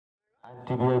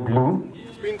TBI blue.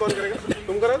 Spin कौन करेगा?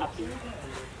 तुम करोगे?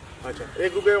 अच्छा,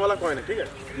 ₹1 वाला कॉइन है, ठीक है?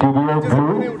 TBI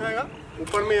blue. नहीं उठाएगा,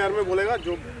 ऊपर में यार में बोलेगा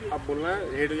जो आप बोलना है,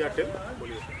 हेड या टेल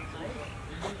बोलिए।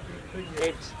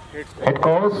 Head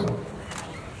calls.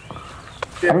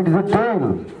 And it is a tail.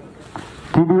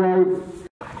 TBI.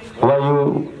 Why you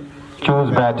choose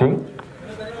batting?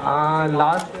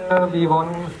 Last we won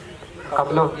a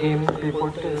couple of games. We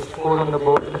put score on the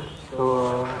board, so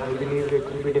I believe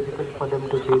it will be difficult for them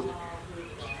to chase.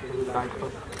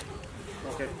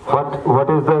 What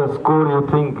is the score you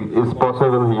think is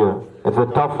possible here? It's a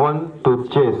tough one to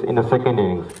chase in the second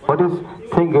innings. What is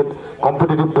it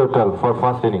competitive total for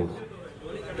first innings?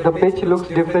 The pitch looks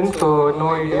different, so no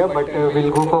idea, but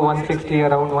we'll go for 160,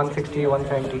 around 160,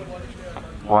 170.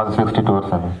 160 towards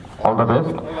 7. All the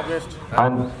best.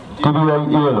 And TBI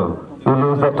yellow. You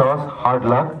lose the toss, hard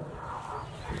luck.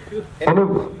 Any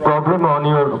problem on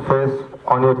your face,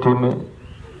 on your team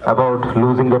about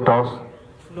losing the toss?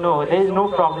 No, there is no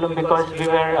problem because we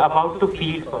were about to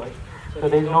field first. So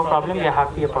there is no problem, we are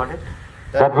happy about it.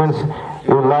 That means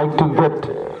you like to get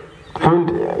field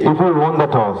if you won the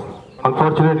toss.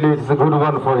 Unfortunately, it's a good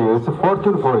one for you. It's a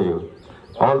fortune for you.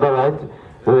 All the right.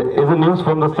 Is the news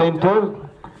from the center?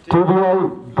 TBI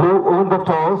blue won the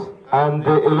toss and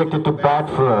they elected to bat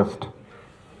first.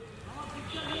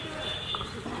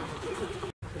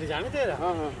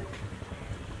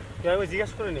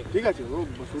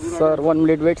 Sir, 1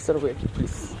 minute wait, sir, wait,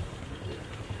 please.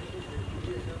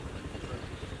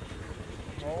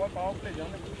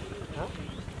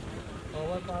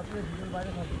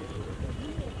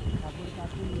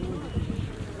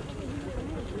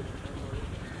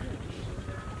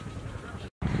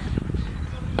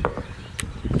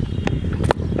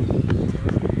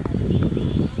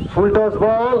 Full toss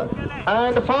ball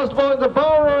and the first ball is the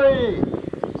boundary.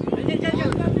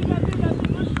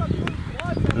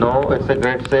 No, it's a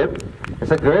great save.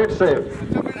 It's a great save.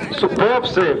 Superb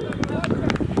save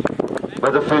by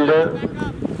the fielder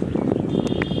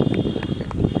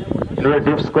into a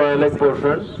deep square leg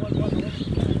portion.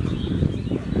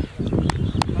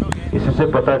 इससे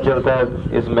पता चलता है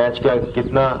इस match का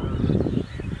कितना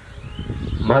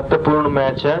महत्वपूर्ण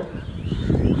match है।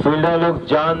 Fielder लोग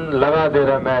जान लगा दे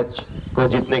रहा मैच को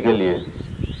जीतने के लिए।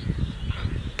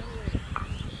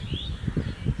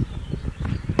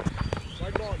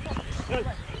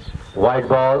 White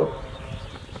ball.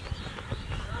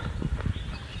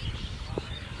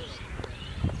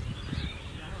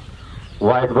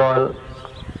 White ball.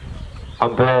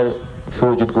 Umpire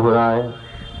फिरोजित को हो रहा है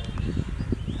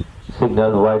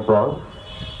signal white ball.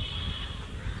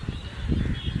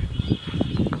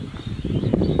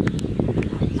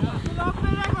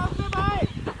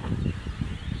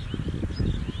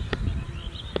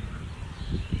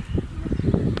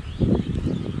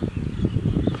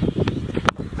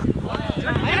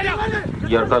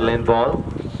 Yorker lane ball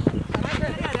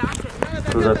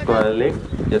to the square leg,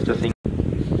 just a single.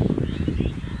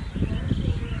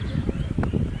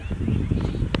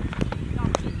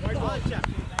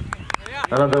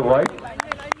 Another white.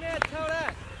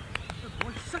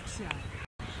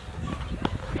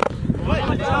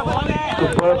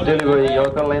 Superb delivery,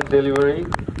 Yorker lane delivery.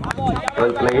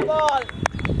 Well played.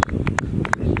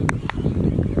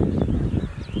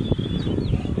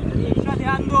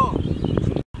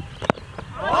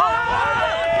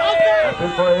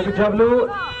 For ABW,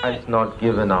 and it's not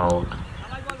given out.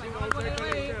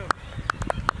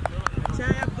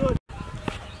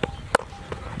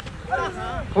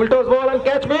 Full toss ball and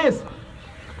catch miss.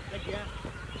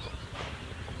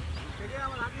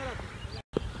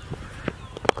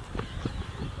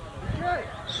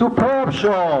 Superb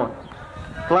shot,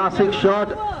 classic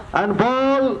shot, and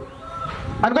ball,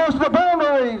 and goes to the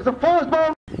boundary. It's the first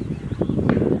ball.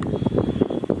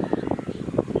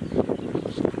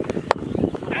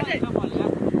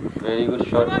 Very good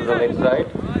shot to the leg side.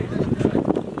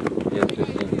 Just a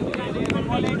single.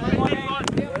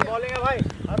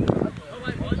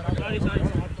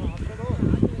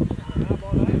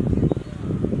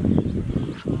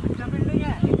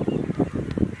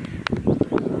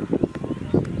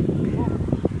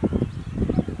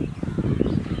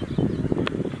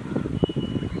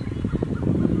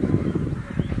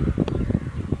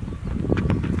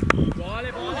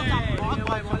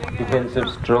 Defensive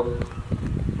stroke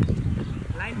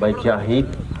by Jahid.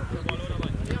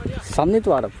 सामने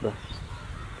तो आ रहा पूरा।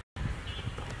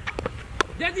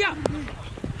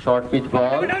 Short pitch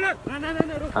ball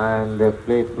and they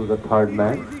play through the third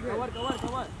man.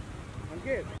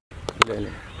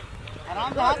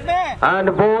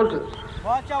 And Bolt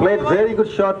played very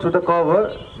good shot to the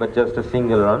cover, but just a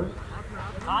single run.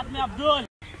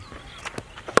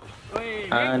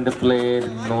 and played,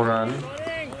 no run.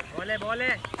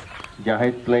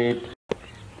 Jahid played.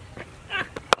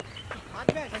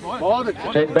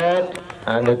 Straight bat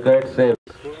and a great save.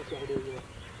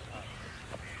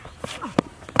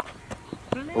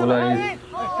 Bowler is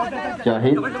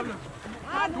Jahid.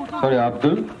 Sorry,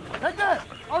 Abdul.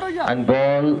 And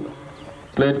ball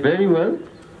played very well.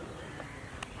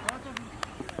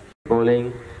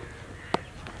 Bowling.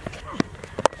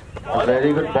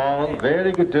 Very good ball,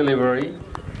 very good delivery.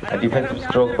 A defensive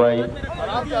stroke by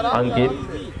Ankit.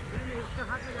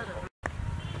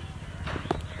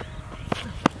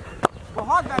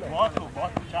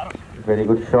 Very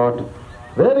good shot.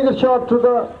 Very good shot to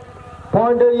the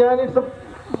point area, and it's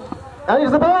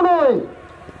the boundary.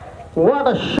 What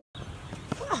a shot!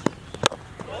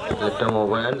 Left arm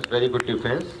over, and very good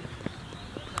defense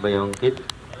by Ankit.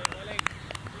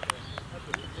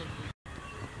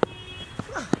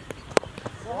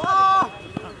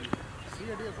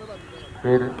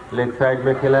 फिर leg side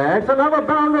में खेला है. It's another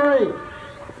boundary.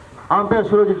 Umpire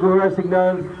Surajit Gohara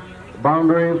signals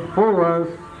boundary 4 runs.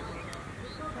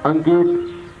 Ankit.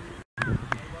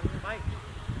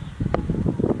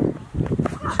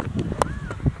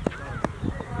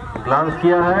 Glance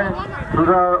किया है to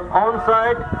the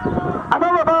onside.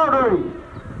 Another boundary.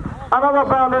 Another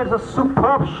boundary. It's a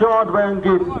superb shot by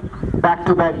Ankit.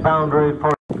 Back-to-back boundary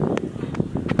for.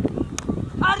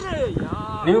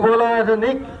 New bowler as a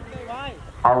Nick.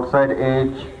 Outside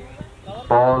edge,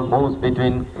 ball moves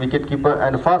between wicketkeeper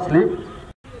and fast slip.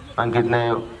 अंकित ने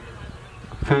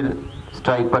फिर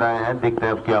strike पर आए हैं. देखते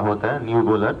हैं अब क्या होता है. New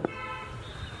bowler.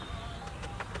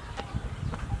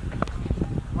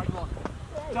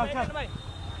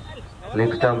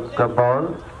 लेग स्टंप का बॉल.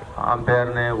 अंपायर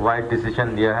ने वाइड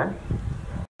डिसीजन दिया है.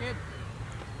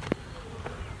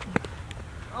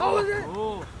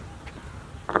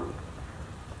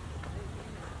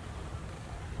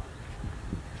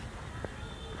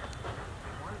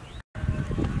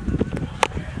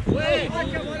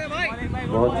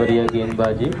 बहुत बढ़िया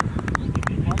गेंदबाजी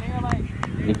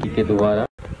निकी के द्वारा.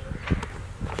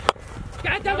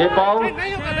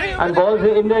 And balls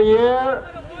in the air,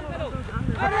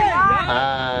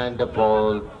 and the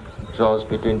ball draws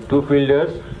between two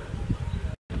fielders.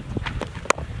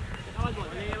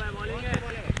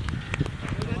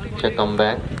 It's a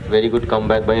comeback, very good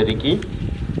comeback by Ricky.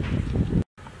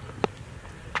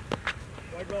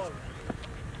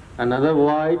 Another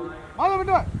wide.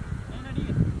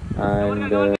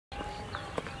 And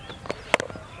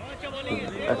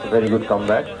that's a very good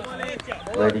comeback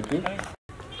by Ricky.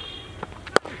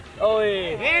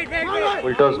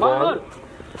 Full toss ball.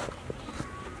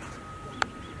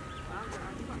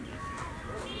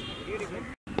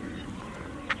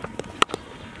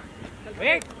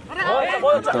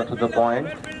 Got to the point.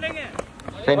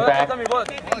 Sent back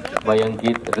by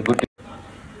Ankit. It's a good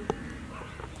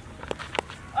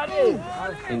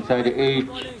inside the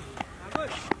edge.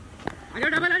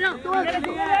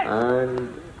 And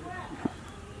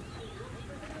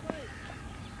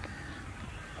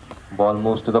ball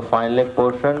moves to the fine leg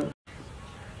portion.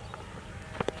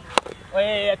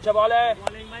 अच्छा ball है.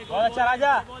 बहुत अच्छा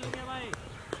राजा.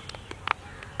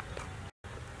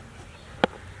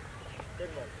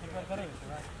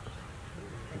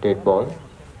 Dead ball.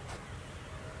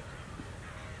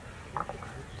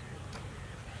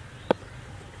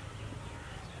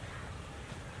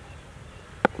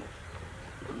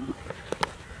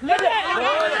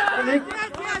 And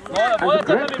a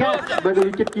great catch by the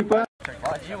wicketkeeper.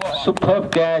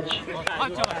 Superb catch.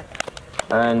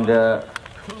 And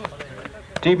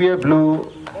TBA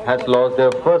Blue has lost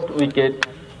their first wicket.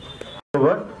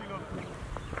 Over.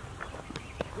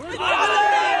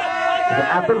 The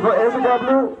apple for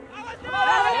ABW.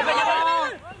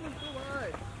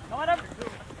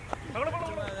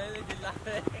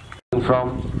 From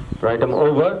right arm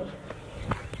over.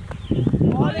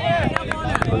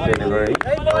 Good delivery.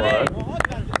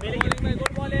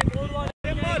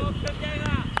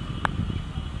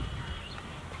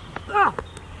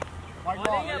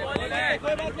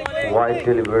 Wide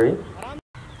delivery.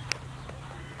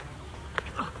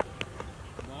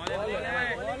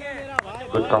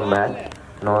 Good comeback.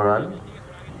 No run.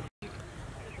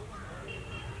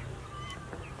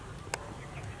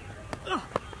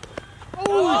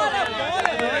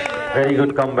 Very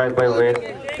good comeback by West.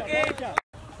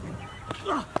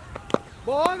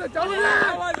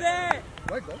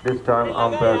 This time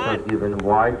umpire has given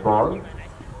wide ball.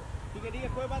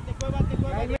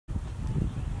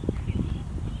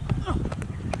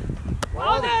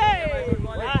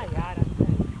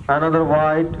 Another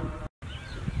wide.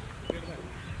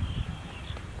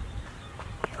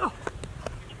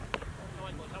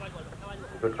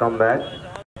 Good comeback.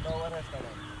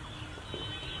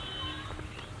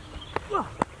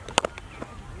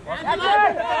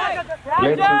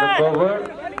 Played to the cover.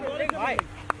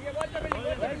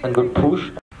 And good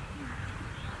push.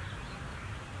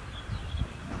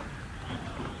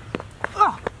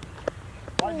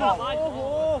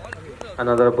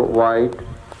 Another wide.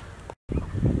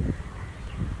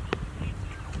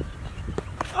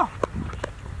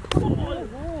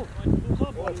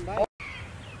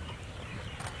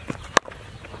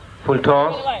 Full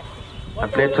toss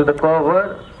and played to the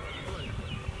cover.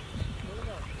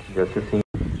 Just a single.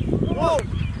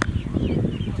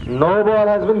 No ball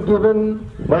has been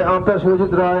given by umpire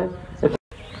Shojit Rai.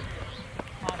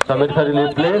 Samir Khalil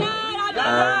replaced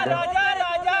and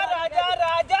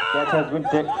catch has been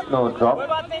taken. No, drop.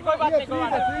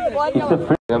 It's a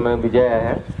free. Vijay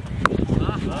hai.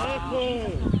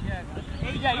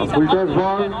 A full toss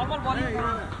ball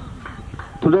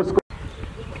to the score.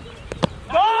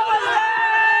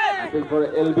 For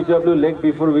LBW leg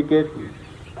before wicket.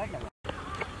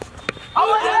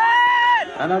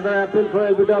 Another appeal for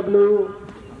LBW.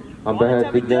 Umpire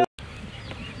has signaled.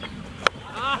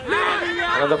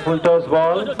 Another full toss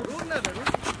ball.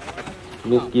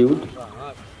 Miscued.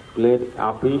 Played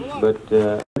Apish, but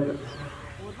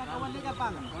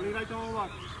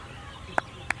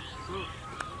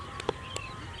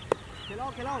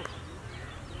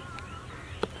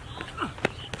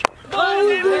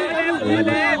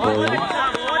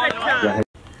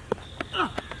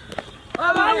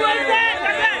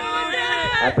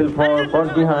appeal for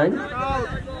caught behind.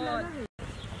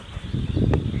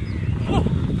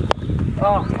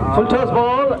 Full toss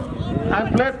ball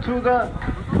and played through the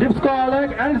deep square leg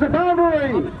and it's a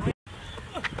boundary.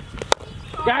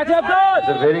 It's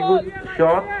a very good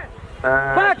shot.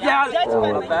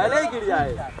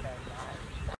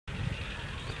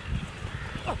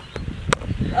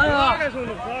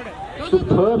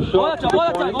 Superb shot.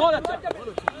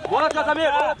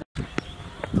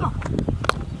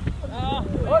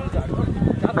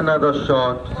 Another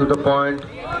shot to the point.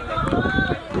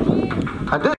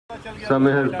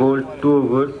 Samir has bowled 2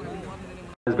 overs.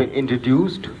 Has been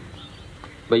introduced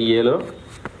by Yellow.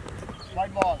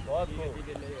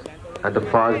 And the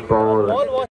fast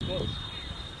ball.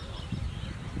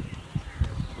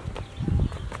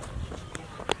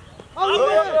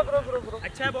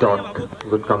 Dot.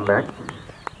 Good comeback.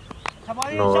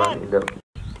 No run in the.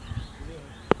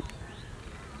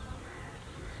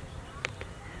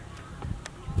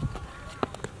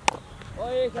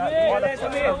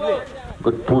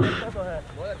 Good push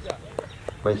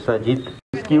by Sajid.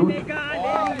 Cute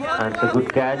and it's a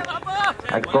good catch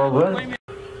at cover.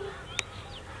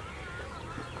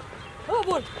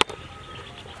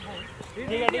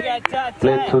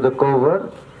 Played through the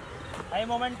cover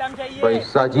by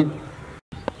Sajid.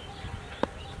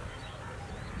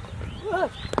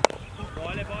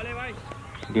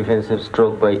 Defensive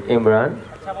stroke by Imran.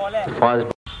 Fast.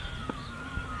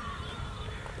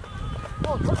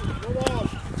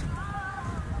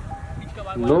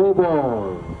 No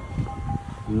ball.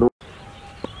 No.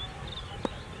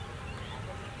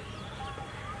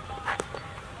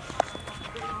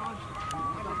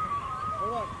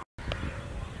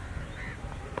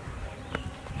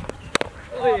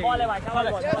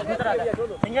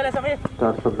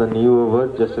 Starts of the new over,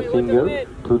 just a single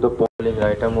to the bowling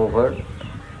right arm over.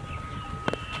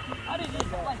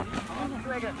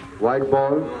 White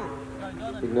ball,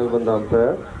 signal from the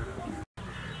umpire.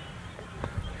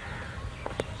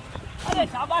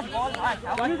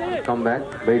 Come back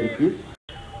by Ricky.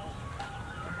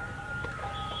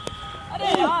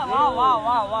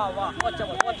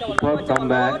 Superb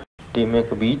comeback, teammate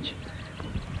के बीच.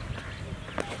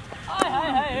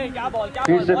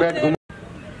 फिर से bat घूम.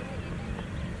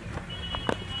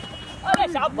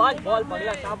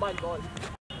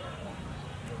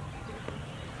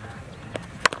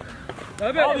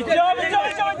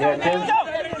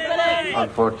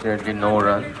 Unfortunately, no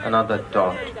run. Another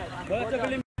dot.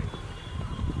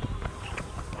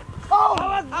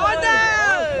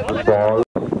 The ball.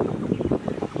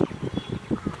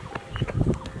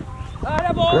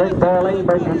 Great bowling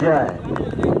by Vijay.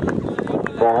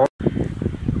 Ball.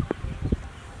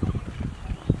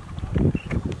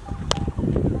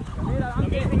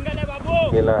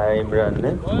 खेला है इमरान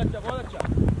ने.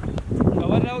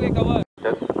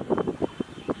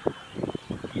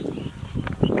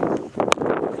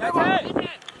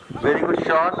 Very good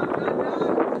shot.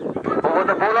 Over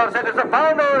the bowler's head is a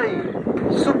boundary.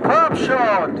 Superb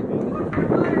shot.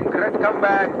 Great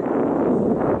comeback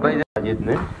by Sajid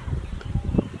ne.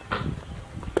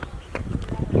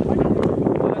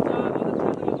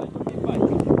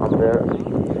 Up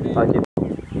there. Ajit.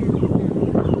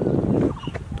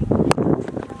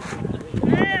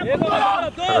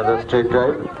 Another straight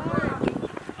drive.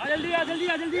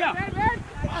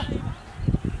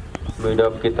 Mid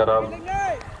up की तरफ.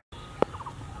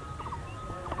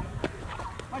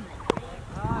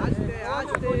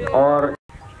 और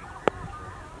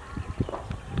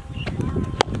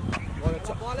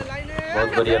बहुत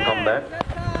बढ़िया comeback.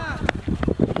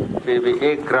 फिर भी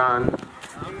एक रन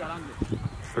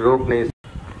रोक नहीं.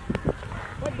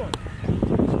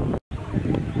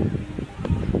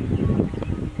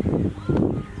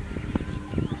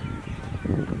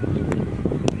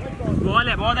 बॉल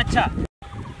है बहुत अच्छा.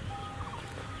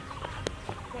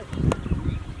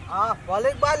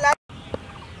 Bowling ball.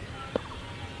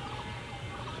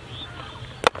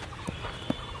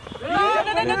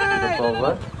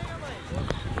 Over.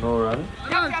 No run.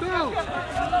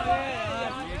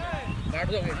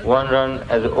 1 run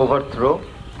as an overthrow.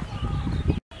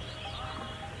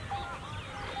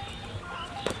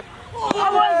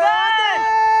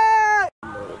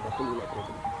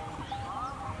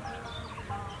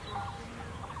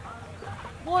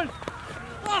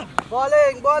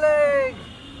 Bowling.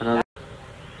 Another.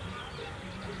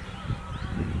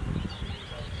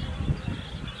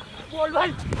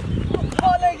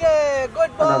 Bowling है.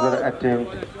 Good ball. Another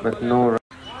attempt, but no run.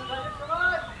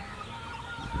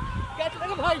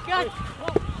 Catch.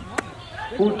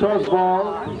 Full toss ball.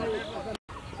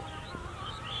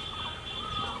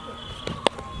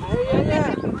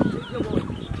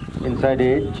 Inside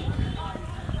edge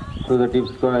to the deep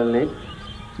square leg.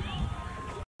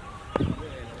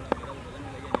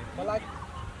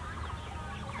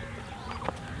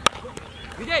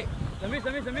 Vijay.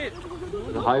 Samir.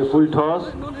 The high full toss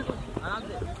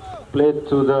played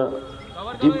to the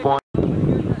deep point. He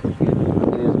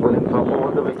is bowling from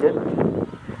over the wicket.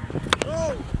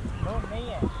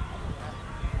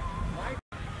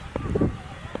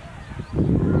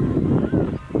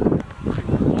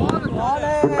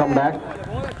 Good comeback.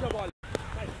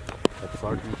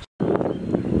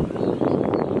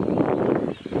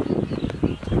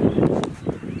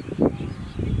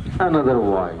 Another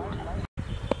wide.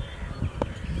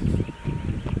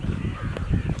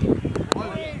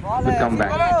 Good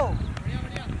comeback.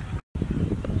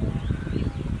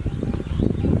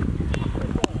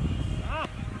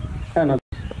 Another.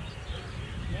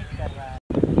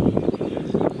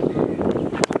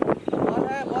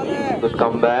 Good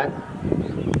comeback.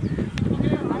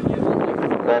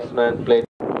 Batsman played.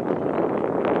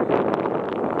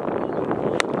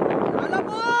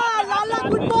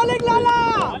 Good bowling लाला.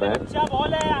 अच्छा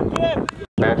ball है आपके.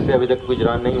 Bat से अभी तक कुछ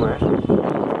run नहीं हुआ है.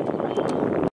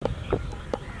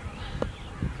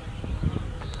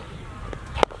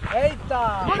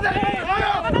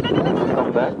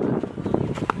 Comeback.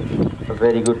 A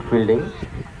very good fielding.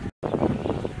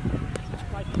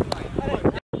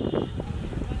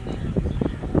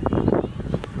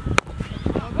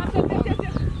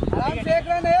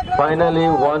 Finally,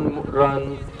 1 run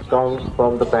counts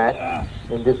from the bat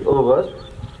in this over.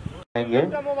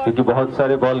 क्योंकि बहुत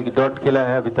सारे बॉल डॉट खेला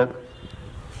है अभी तक.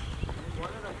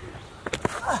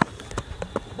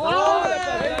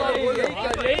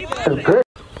 Good.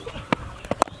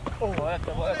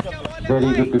 Very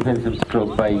good defensive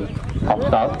stroke by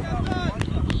Aftab.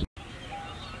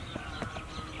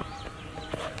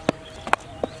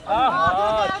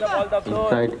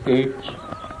 Inside edge.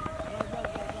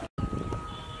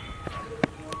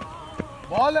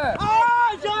 Ball है.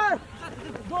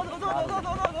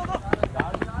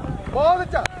 बहुत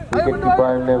अच्छा. विकेट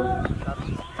कीपर ने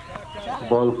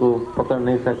बॉल को पकड़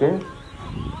नहीं सके.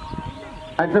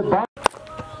 And the ball.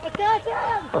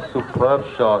 A superb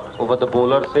shot over the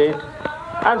bowler says,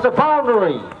 and the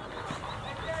boundary.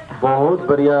 बहुत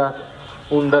बढ़िया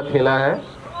उम्दा खेला है.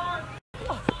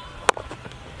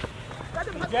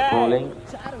 Bowling.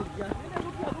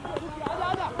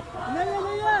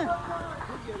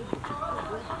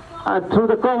 And through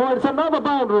the cover, it's another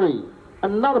boundary.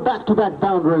 Another back-to-back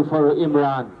boundary for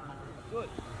Imran.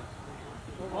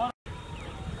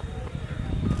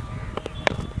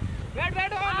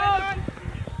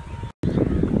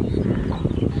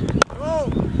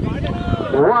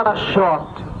 What a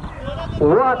shot!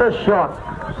 What a shot!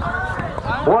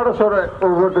 What a shot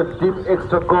over the deep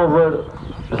extra cover.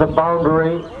 It's a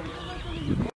boundary.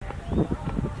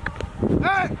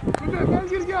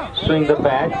 Swing the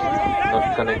bat,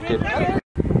 not connected.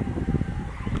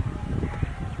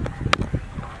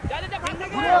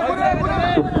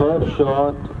 Superb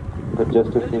shot, but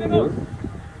just a single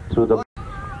through the.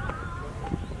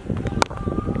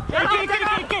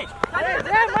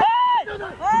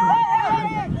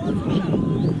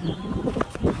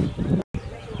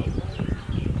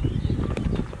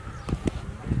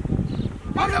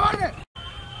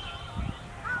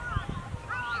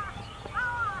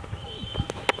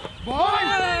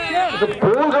 It's a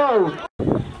pulled out.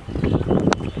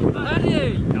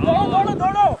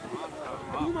 दौड़ो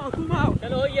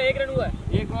चलो हो गया 1 run हुआ है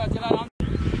 1 हुआ चला आराम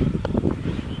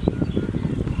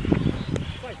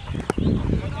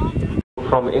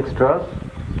From extras.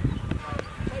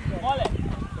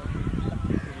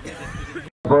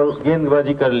 Ball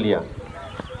गेंदबाजी कर लिया.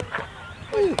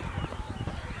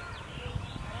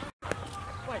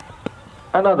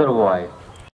 Another wide.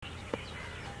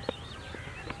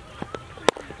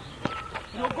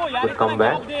 Good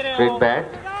comeback. Straight bat.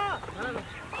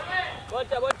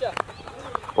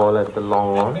 Ball at the long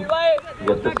one.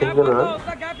 Just a single run.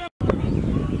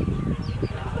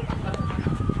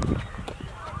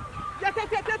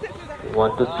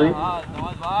 1 to 3.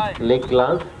 Leg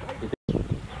glance.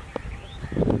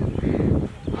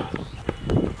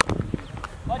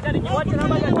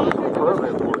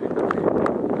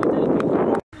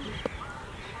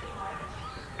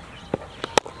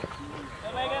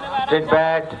 Straight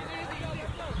bat.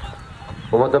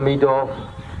 Over the mid off.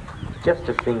 Just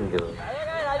a single.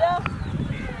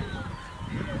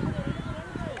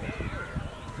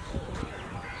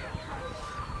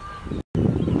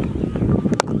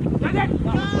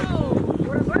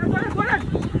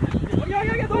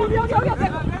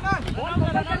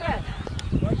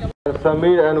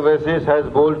 Samir and Vasis has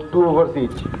bowled 2 overs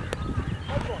each.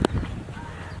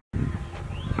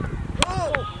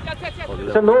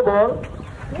 It's a no ball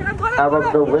above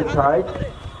the width height.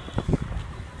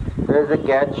 There is a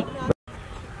catch.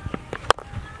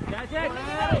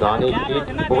 Danish hit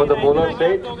over the bowler's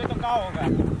head.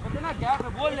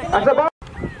 That's a ball.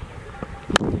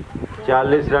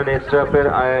 40 run extra पर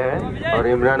आए हैं और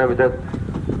इमरान अभी तक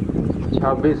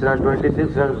 26 run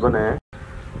 26 run बनाए हैं.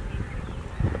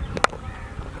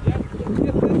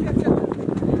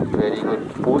 Very good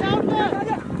push.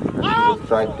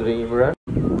 Strike to Imran.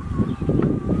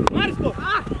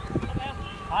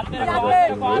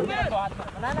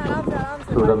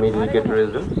 To the mid wicket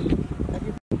risen.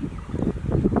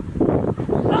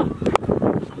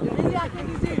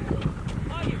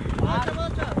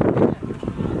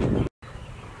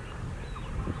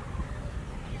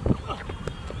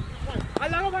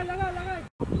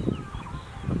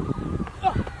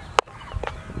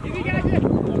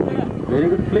 Very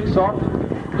good flick shot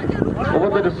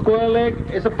over the square leg.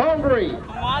 It's a boundary.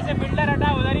 वहाँ से फील्डर हटा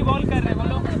उधर ही बॉल कर रहे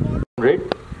बोलो. Great.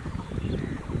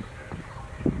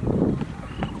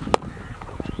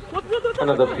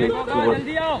 Another flick towards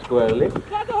square leg.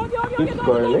 Deep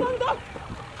square leg.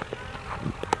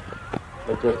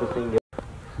 But just a single.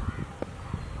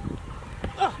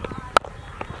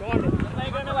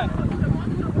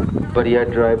 बढ़िया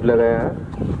drive लगाया है.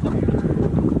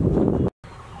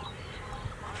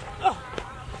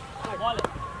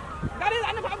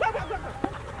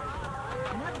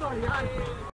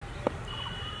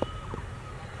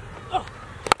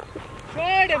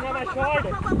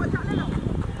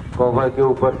 कवर के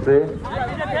ऊपर से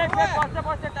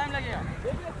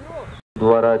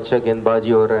द्वारा अच्छा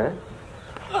गेंदबाजी हो रहा है.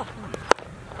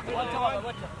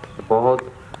 बहुत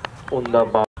उम्दा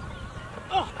बात.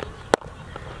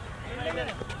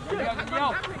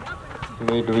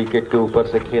 मिड विकेट के ऊपर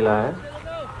से खेला है.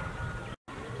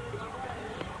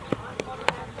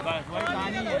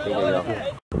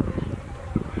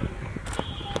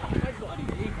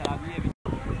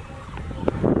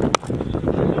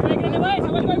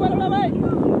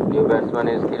 New batsman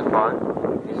is Irfan.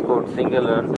 He scored single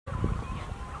run.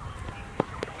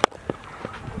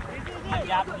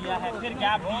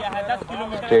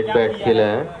 Straight bat खेला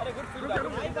है.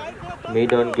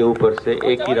 मिड ऑन के ऊपर से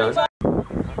एक ही run.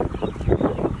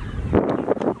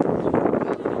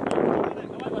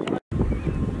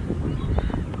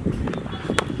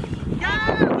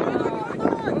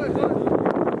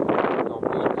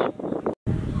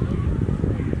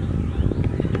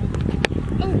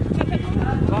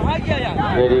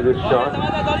 Very good shot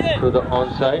to the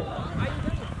onside.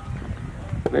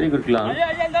 Very good glance.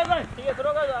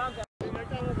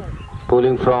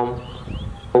 Pulling from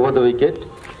over the wicket.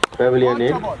 Pavilion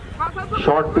in.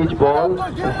 Short pitch ball.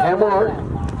 Hammered.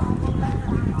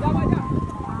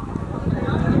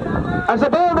 As a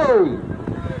boundary.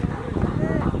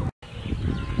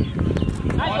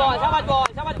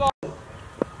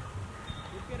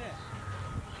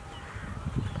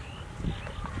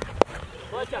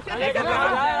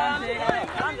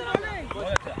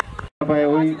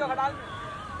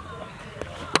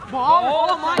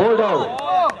 Hold out.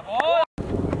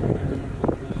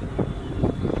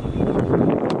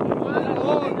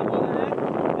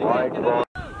 White ball.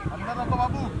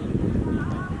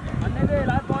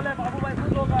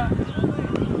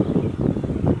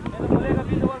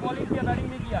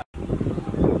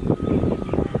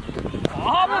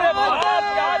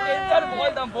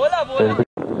 बोला बोला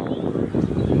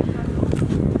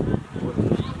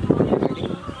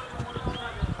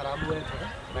खराब हुआ है थोड़ा,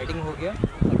 बैटिंग हो गया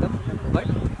खत्म, बट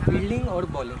फील्डिंग और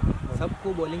बॉलिंग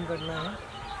सबको बॉलिंग करना है,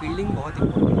 फील्डिंग बहुत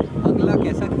इम्पोर्टेंट है। अगला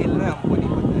कैसा खेल रहा है हमको नहीं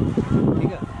पता है,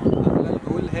 ठीक है। अगला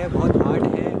गोल है, बहुत हार्ड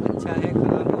है, अच्छा है,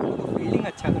 खराब है, हमको फील्डिंग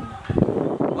अच्छा करना है।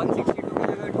 162 की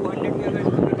जगह 200 में अगर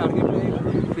कोई टारगेट रहेगा,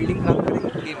 फील्डिंग खराब करेगा,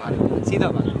 गेम हारेगा, सीधा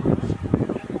बात।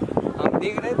 हम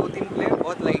देख रहे हैं 2-3 प्लेयर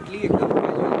बहुत लाइटली एकदम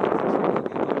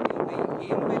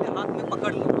गेम पहले हाथ में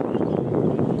पकड़ लो,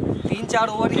 3-4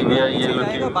 ओवर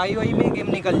जाएगा, बाई में गेम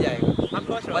निकल जाएगा।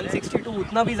 162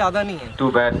 उतना भी ज़्यादा नहीं है। 2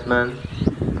 batsmen,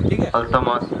 ठीक है,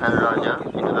 Altamas and Raja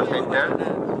into the center,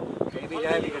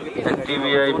 and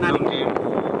TVI blue team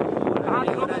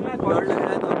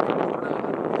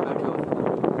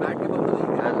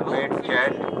has made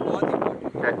chat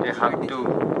that they have to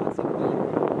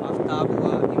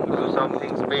do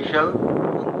something special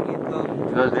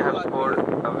because they have scored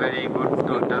a very good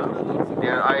total,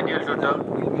 their ideal total.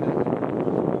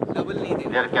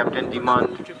 Their captain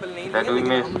demands that we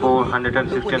may score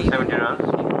 160 and 70 runs.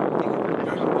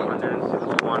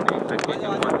 161 exactly.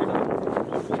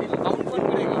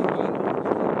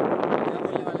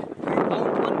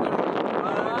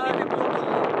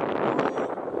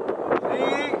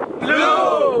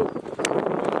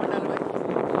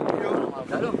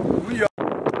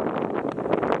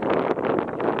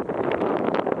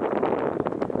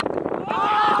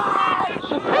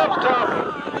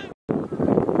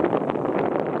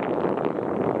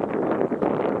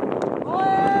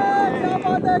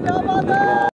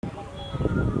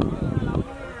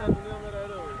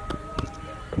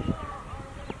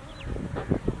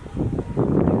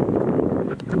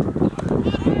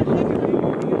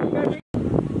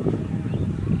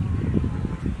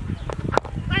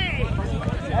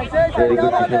 Very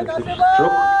good defensive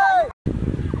stroke.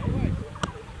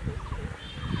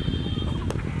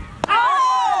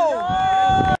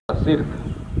 Sirk.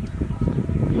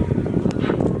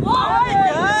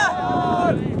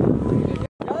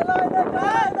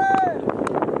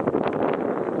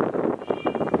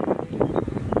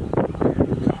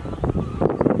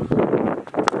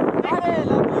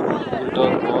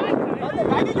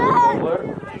 Over.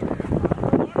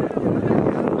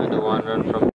 And a 1 run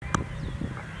from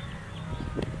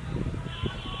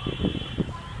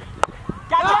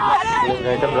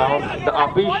right arm round, the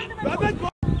Apish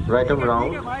right arm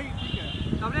round.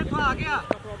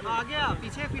 आ गया,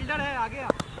 पीछे fielder है, आ गया।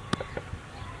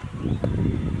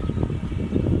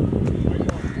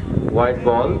 White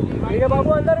ball.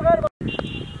 बाबू अंदर कर।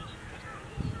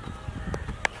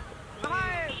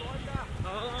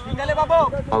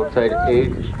 Outside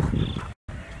 8.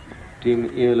 Team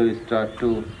Yellow start to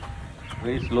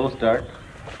very slow start.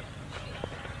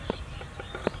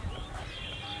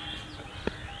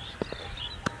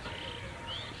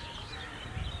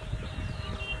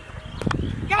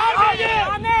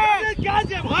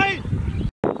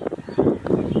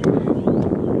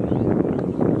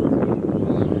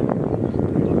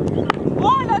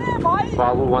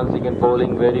 Babu once again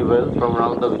bowling very well from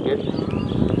around the wicket.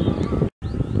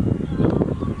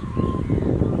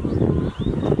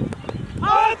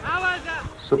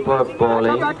 Superb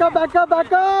bowling. Back up.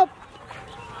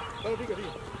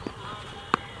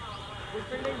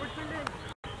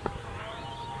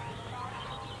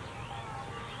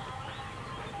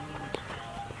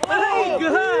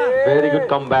 Very good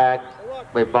comeback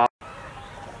by Babu.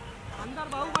 अंदर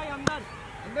बाबू भाई,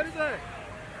 अंदर ही तो है।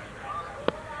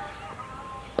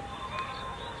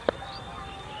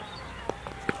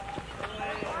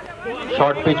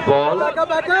 Short pitch ball.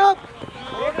 Back up.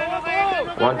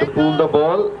 Want to pull the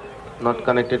ball. Not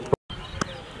connected.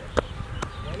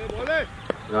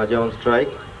 Raja on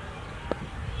strike.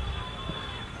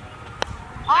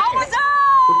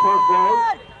 Good first ball.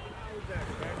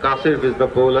 Kasif is the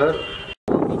bowler.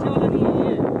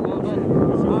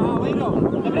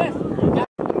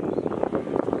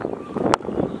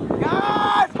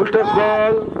 Full toss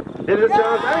ball. There is a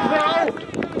chance. And it's out.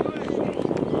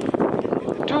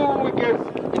 2 wickets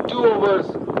in 2 overs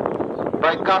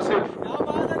by Kasif.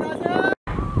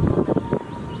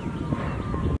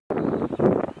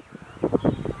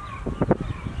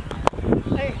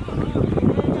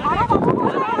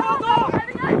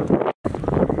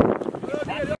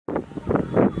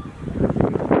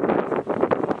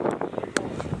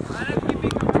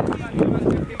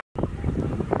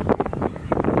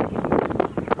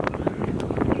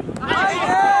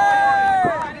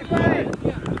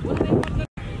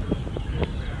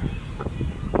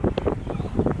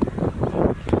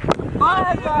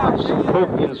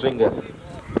 Superb in swinger.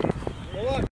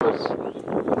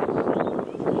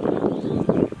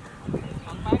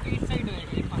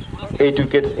 8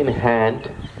 wickets in hand.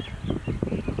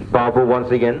 Babu once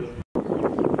again.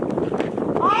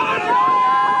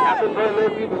 Happy for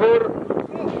left before.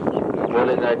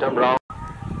 Bowling item round.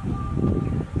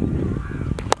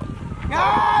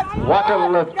 What a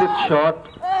lefted shot.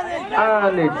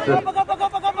 And it's a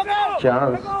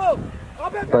chance,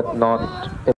 but not.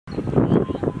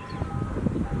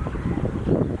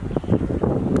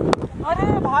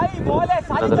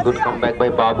 Another good comeback by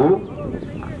Babu.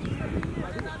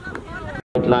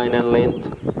 Line and length.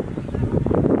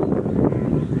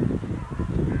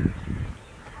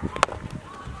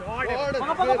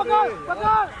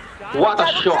 What a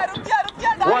shot!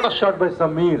 What a shot by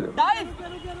Samir.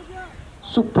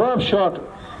 Superb shot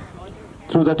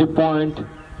through the deep point.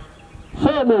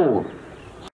 4 more.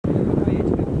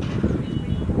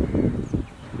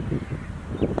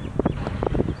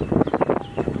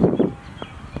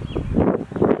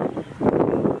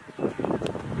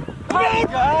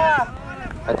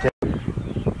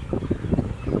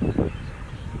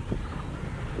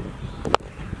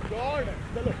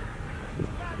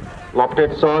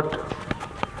 Lofted shot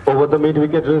over the mid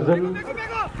wicket risen.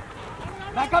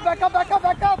 Back up.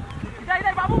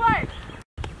 Idhar Babu bhai.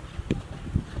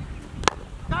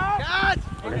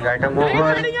 Bowling item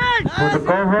over to the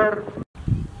cover.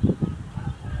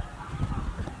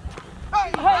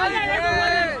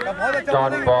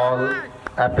 Dot ball.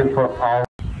 Apple for out.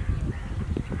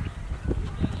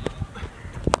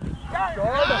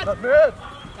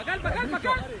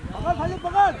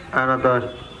 Another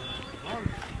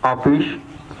offish.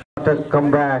 Come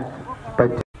back.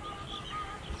 But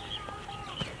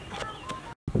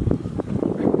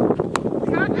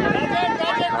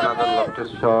another lofted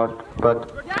shot, but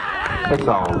it's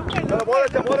out.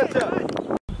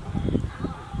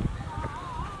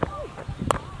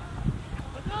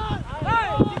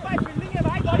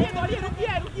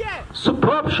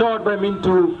 Superb shot by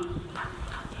Mintu.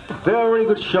 Very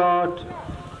good shot.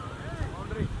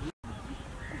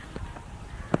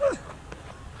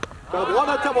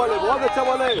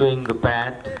 Swing the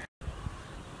bat.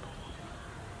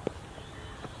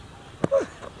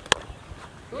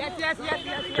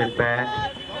 Straight bat,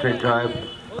 straight drive.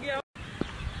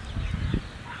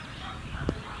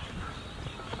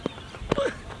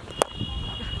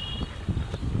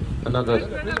 Another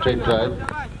straight drive.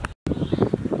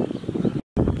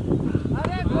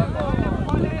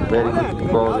 Very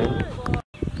good bowling.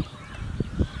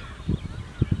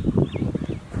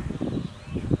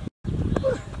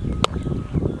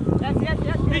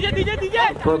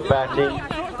 Good batting.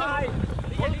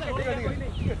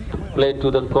 Played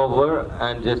to the cover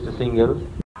and just a single.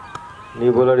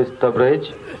 New bowler is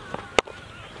Tabraj.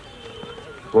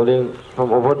 Bowling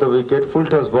from over the wicket, full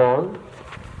toss ball.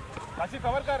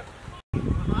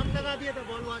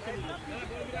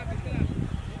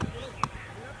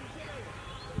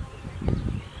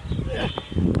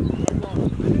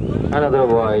 Another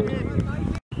wide.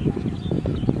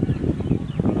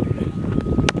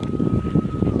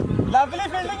 Lovely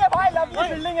fielding है भाई, lovely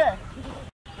fielding है.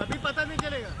 अभी पता नहीं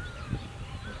चलेगा.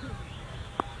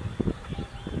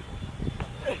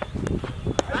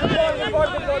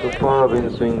 Superb in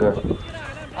swinger.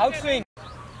 Outswing.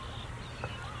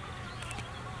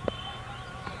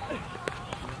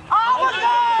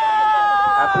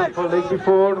 Apple for leg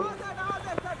before.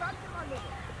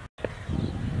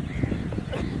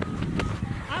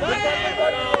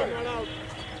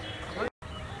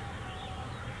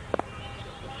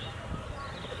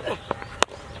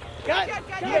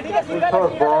 Full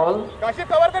ball. Kashi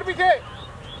cover कर पीछे.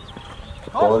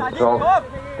 Ball dropped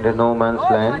in no man's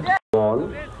land. Ball.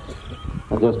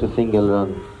 And just a single run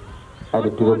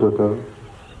added to the total.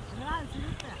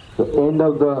 So end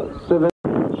of the 7th.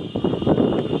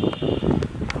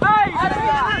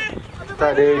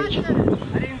 Third age.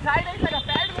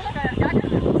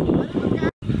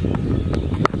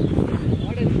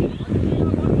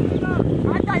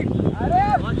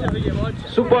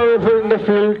 Super effort in the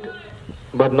field,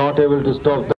 but not able to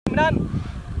stop the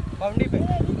boundary पे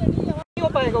नहीं हो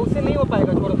पाएगा, उससे नहीं हो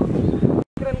पाएगा. छोड़ो,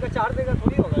 run का 4 देगा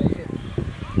थोड़ी होगा इसे.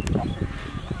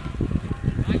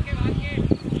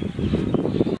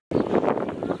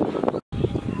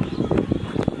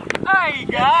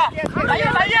 आएगा,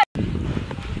 आइए.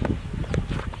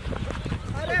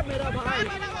 अरे मेरा भाई.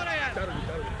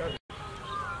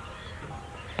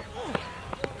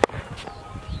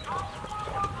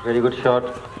 very good shot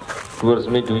towards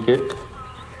mid wicket.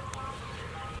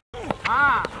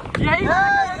 यही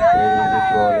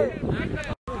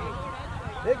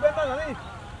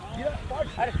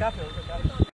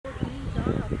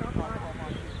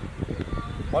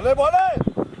बोले बोले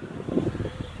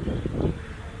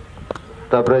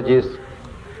Tabraj is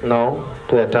now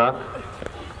to attack.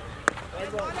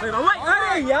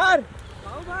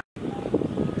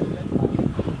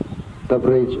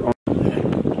 Tabraj on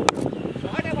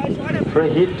free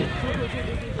hit.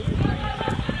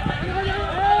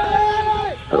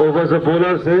 Over the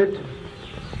bowler's head.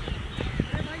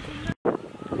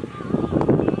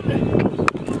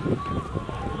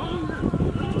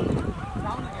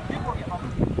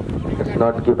 It's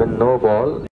not given, no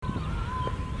ball.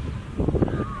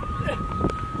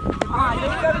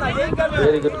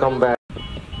 Very good comeback.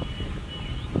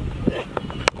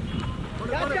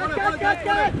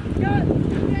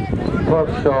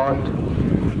 First shot.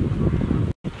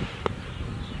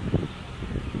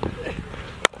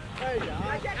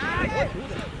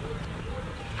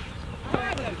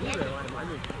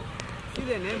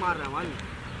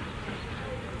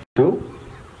 Two.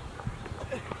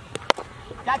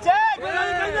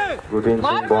 Good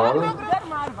inside ball.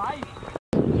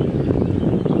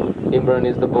 Imran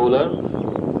is the bowler.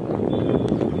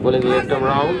 Bowling left arm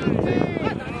round.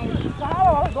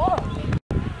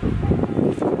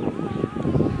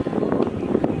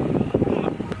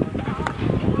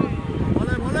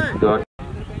 Got.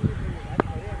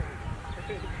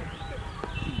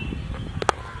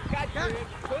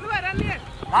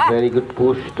 Very good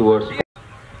push towards.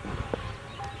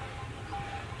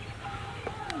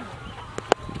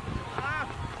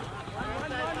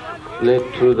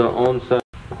 Left through the onside.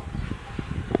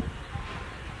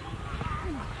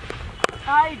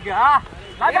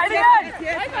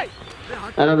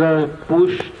 Another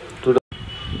push to the.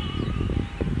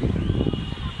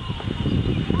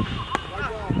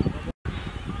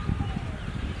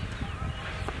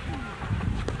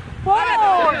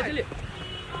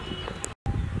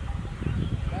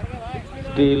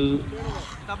 Still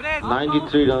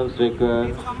 93 runs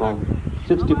required from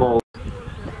 60 balls.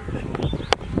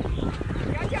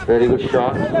 Very good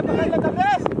shot.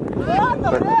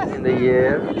 But in the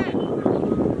air.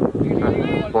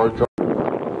 Ball drop.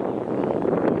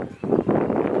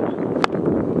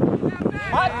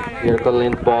 Miracle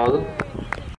length ball.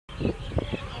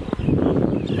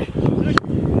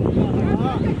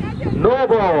 No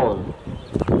ball.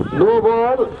 No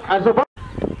ball. As a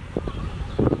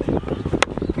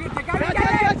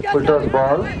full toss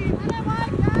ball.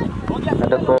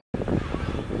 And a ball.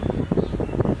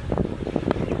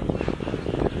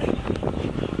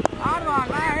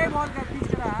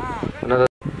 Another.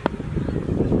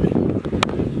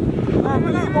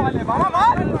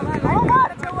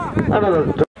 Another.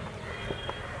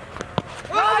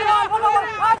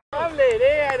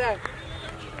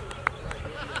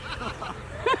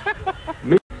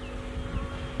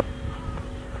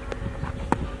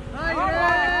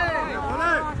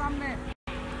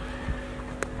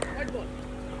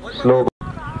 Slow.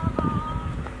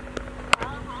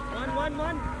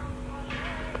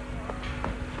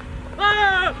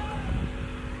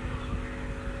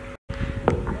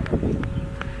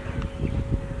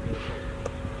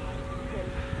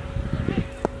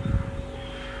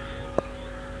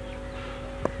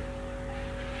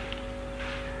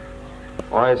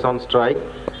 Eyes on strike.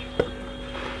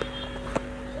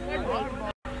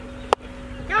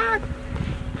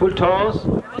 Full toss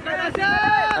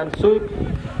and sweep.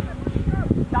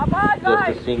 Just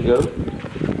a single.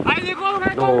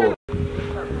 No.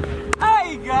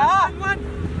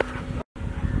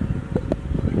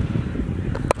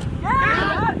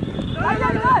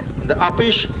 The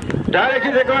upish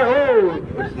directly they got hold.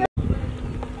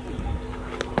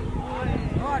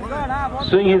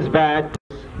 Swing his bat.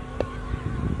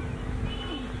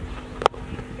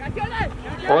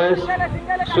 Always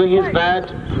swing his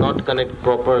bat, not connect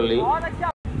properly.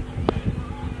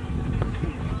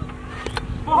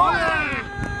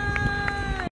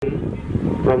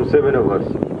 From 7 overs.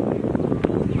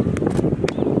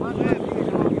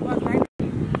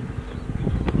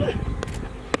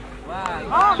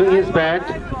 Swing his bat.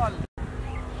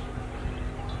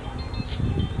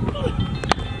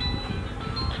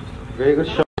 Very good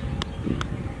shot.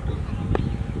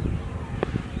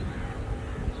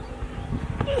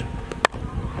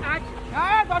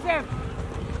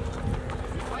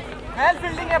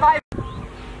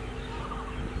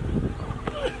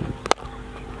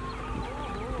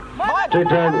 Straight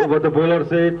drive over the bowler's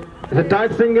head. It's a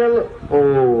tight single.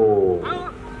 Oh.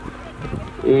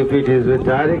 If it is a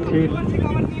direct hit.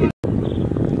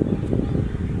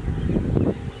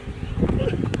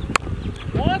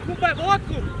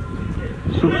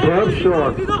 Superb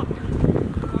shot.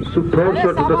 Superb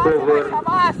shot to the cover.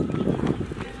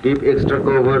 Deep extra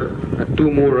cover.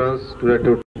 2 more runs to the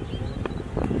total.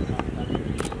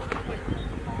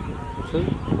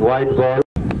 White ball.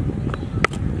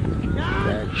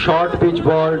 short pitch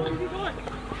ball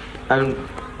and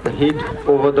the hit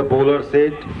over the bowler's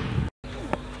head.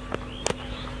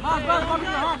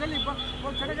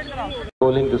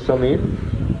 Bowling to Samir.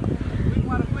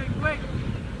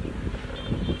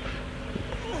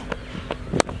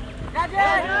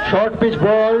 Short pitch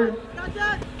ball.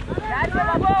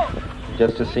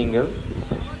 Just a single.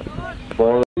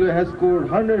 Ball has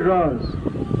scored 100 runs.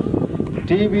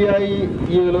 TBI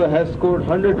Yellow has scored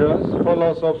 100 runs for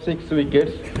loss of 6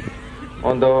 wickets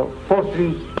on the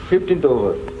 15th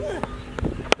over.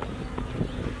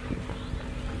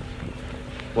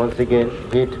 Once again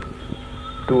hit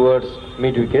towards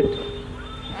mid wicket,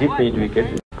 deep mid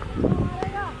wicket.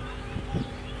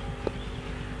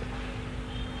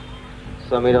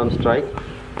 Samir on strike.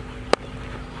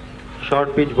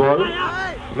 Short pitch ball,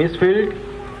 misfield.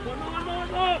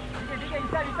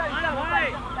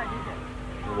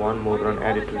 One more run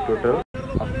added to total.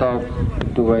 Aftab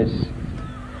twice.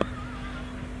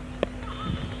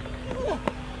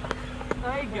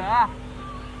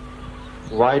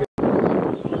 Wide.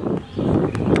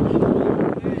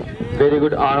 Very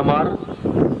good RMR.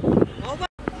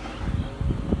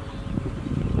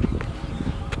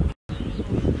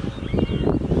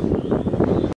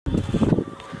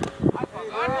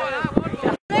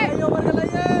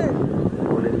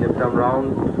 Bowling left arm round.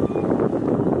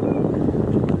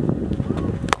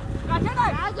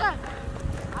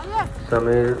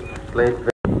 Samir played well.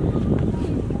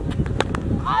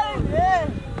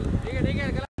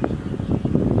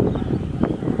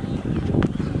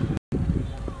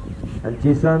 And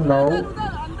Jisan now,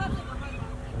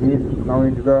 he is now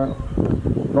into the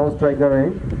non-striker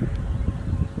range.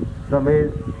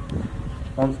 Samir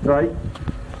on strike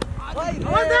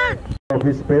of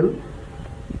his spell.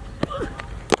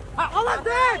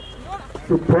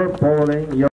 Superb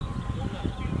bowling.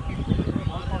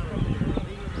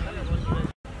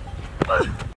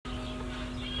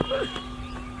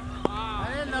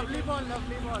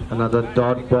 Another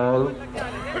dot ball.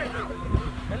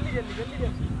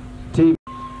 Team.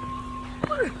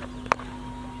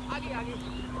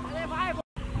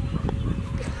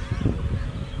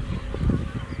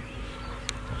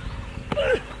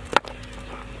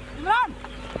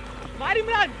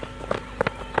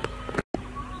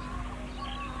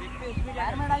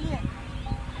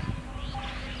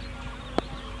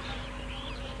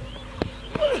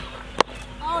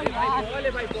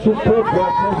 Super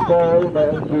ball by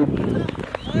Ankit.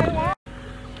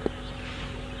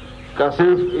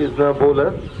 Kasif is the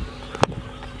bowler.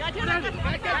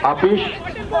 Apish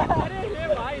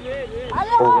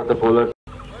over the bowler.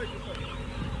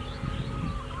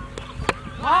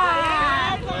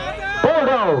 Ball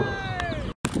down.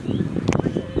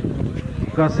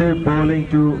 Kasif bowling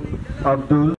to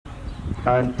Abdul,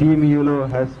 and Team Yellow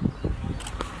has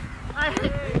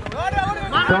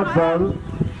dot ball.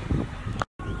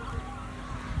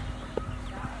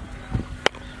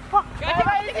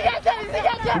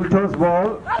 Toss ball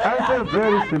as a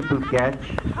very simple catch.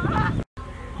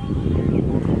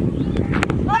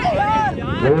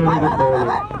 Very good ball.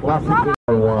 Classic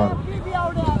one.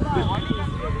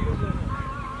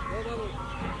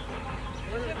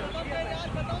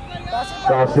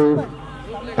 Kasif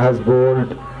has bowled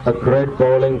a great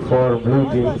bowling for blue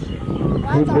teams.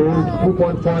 He bowled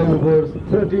 2.5 overs,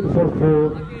 13 for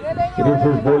 4. It is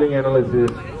his bowling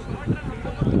analysis.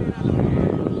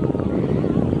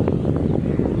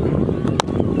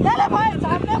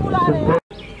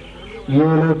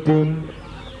 Yellow team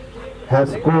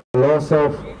has scored a loss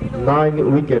of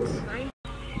 9 wickets.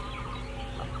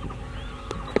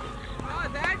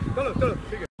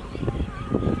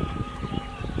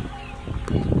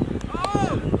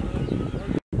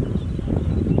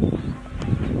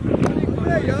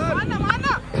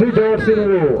 Three dots in a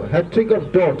row, hat-trick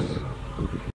of dots.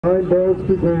 9 balls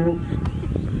to go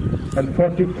and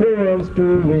 44 runs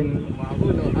to win.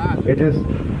 It is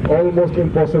almost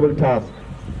impossible task.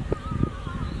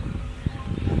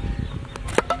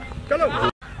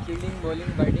 Fielding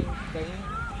bowling batting कहीं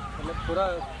मतलब पूरा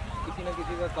किसी न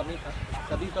किसी का कमी था,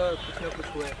 सभी का कुछ ना कुछ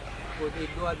हुआ है। वो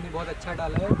एक दो आदमी बहुत अच्छा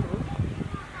डाला है तो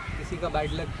किसी का बैड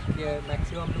लक किया है।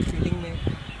 मैक्सिमम लोग फील्डिंग में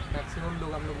मैक्सिमम लोग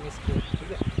हम लोग मिस किए। ठीक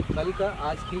है, कल का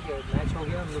आज ठीक है, मैच हो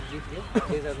गया, हम लोग जीत गए,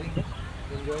 डिजर्विंग है,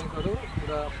 एंजॉय करो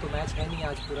पूरा। अब तो मैच है नहीं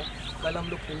आज पूरा, कल हम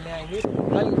लोग खेलने आएंगे।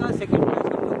 कल का सेकंड मैच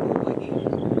हम लोग को वही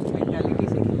मेंटालिटी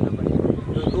से खेलना पड़ेगा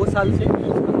जो 2 साल से सेकंड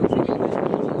मैच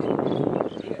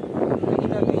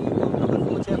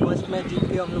फर्स्ट मैच जीत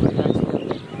के हम लोग रिलैक्स करते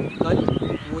हैं। कल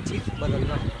वो चीज़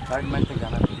बदलना है, थर्ड मैच तक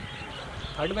जाना चाहिए,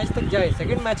 थर्ड मैच तक जाए,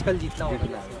 सेकंड मैच कल जीतना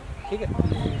होगा। ठीक है,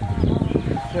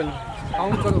 चलो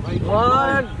काउंट करो भाई,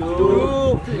 1 2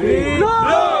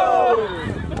 3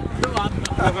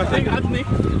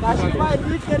 काशिफ भाई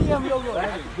लीड करिए हम लोग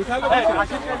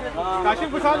काशिफ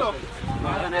बिठा लो।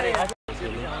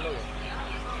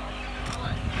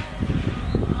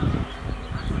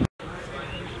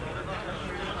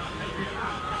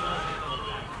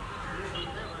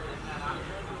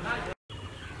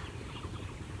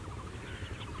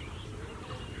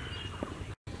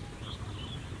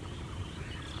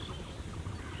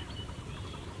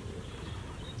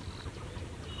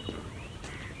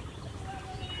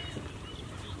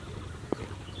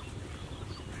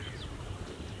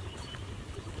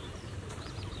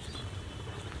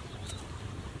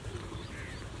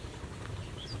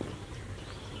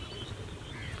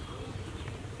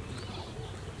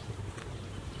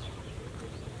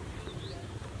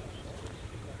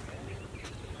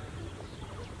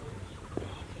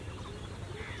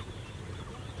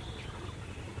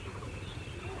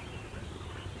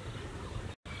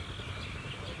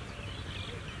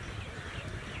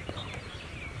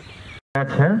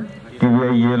 मैच है टीवी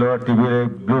येलो और टीवी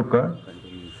ब्लू का।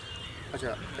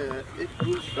 अच्छा एक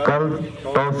कल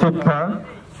तौसीफ था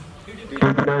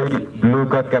टीवी ब्लू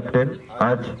का कैप्टन,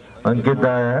 आज अंकित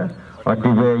आया है और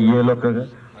टीवी येलो का।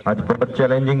 आज बहुत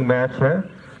चैलेंजिंग मैच है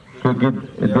क्योंकि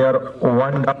they are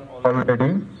one down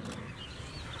already.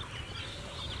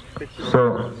 सो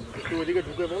तू এদিকে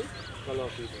ঢুকে বল ভালো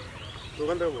আছে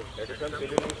দোকান থেকে বল এডিশন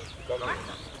সিলিং কম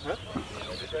হ্যাঁ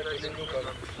এডিশন সিলিং কম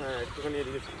হ্যাঁ একটুখানি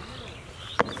এদিকে।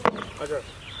 अच्छा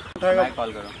उठाएगा, कॉल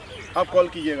करो, आप कॉल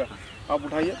कीजिएगा, आप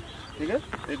उठाइए, ठीक है।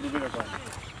 एक दूसरे का call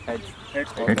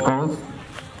it goes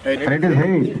and it is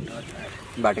head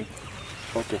batting.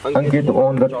 Okay. Ankit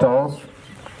on the toss.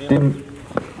 Team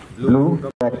Blue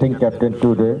acting captain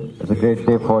today. It's a great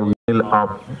day for you.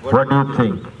 What do you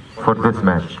think for this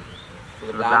match?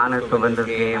 The plan is to win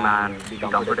this game and be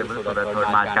comfortable, so the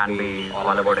third match can be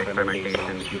all about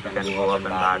experimentation. You can go up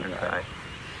and bat and try.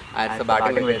 It's a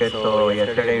batting wicket, so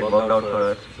yesterday it worked out for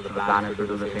us. So the plan is to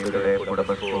do the same today, put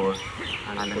up a score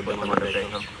and then put them under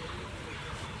pressure.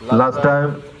 Last time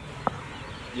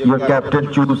your captain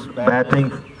chose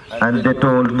batting and they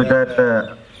told me that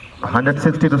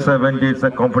 160 to 70 is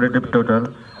a competitive total.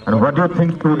 And what do you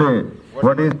think today?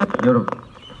 What is your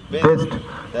best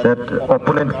that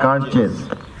opponent can't chase?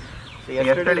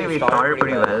 Yesterday we started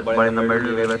pretty well, but in the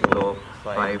middle we were slow. So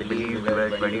I believe we were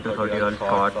 20 to 30 runs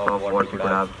short of what we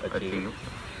could have achieved.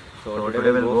 So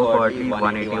today we'll go for at least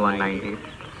 180, 190.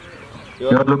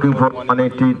 You are looking for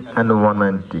 180 and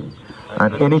 190.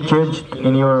 And any change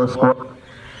in your squad?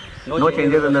 No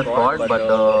changes in the squad, but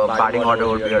the batting order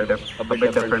would be a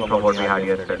bit different from what we had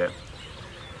yesterday.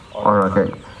 Alright, okay.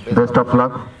 Best of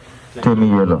luck, Team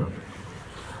Yellow.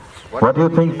 What do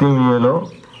you think, Team Yellow?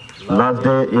 Last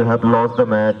day you have lost the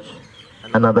match,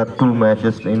 another 2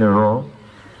 matches in a row.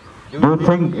 Do you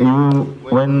think you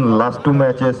win last 2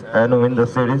 matches and win the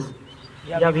series?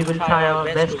 Yeah, we will try our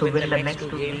best to win the next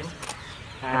 2 games.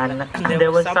 And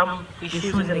there were some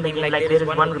issues in the game, like there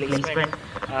is one replacement.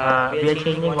 We are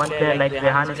changing one player, like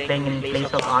Rehan is playing in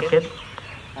place of Akib.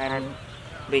 And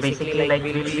basically, like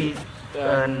really,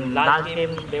 last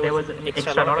game there was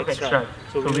a lot of extra.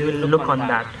 So we will look on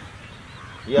that.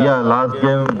 Yeah, last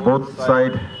game both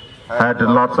sides had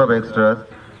lots of extras.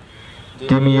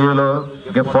 Team Yellow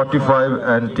gave 45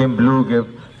 and Team Blue gave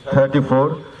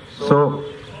 34. So,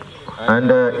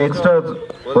 and extras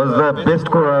was the best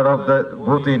scorer of the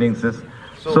both innings.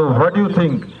 So what do you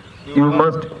think? You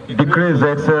must decrease the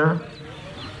extra?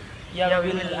 Yeah,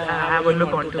 we will have a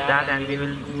look onto that and we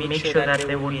will make sure that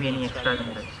there won't be any extras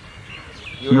in this.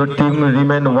 Your team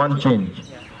remain one change.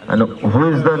 And who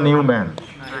is the new man?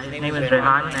 His name is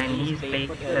Rehan and he's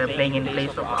playing in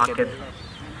place of Akib.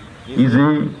 Is he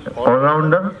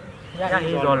all-rounder? Yeah,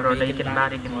 he's all-rounder. He can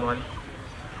bat, he can ball.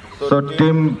 So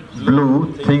Team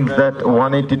Blue thinks that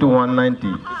 180 to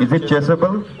 190. Is it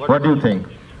chaseable? What do you think?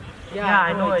 Yeah,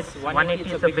 I know it's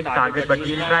 180 is a big target, but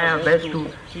we'll try our best to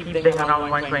keep them around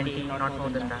 120, not more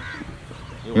than that.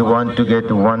 You want to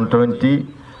get 120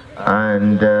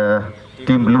 and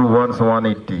Team Blue wants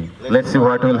 180. Let's see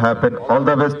what will happen. All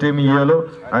the best Team Yellow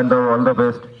and all the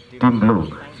best Team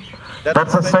Blue.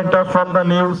 That's the center from the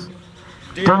news.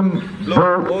 Team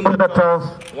Blue on the toss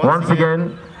once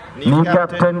again. New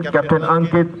captain, Captain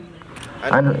Ankit.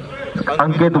 And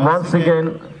Ankit once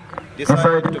again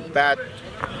decided to bat.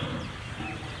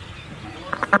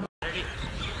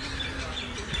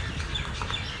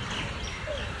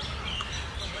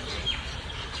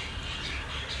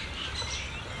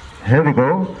 Here we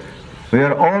go. We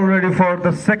are all ready for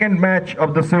the second match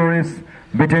of the series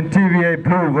between TVA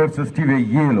Blue versus TVA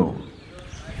Yellow.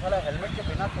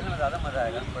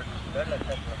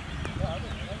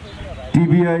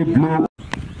 TBI blue.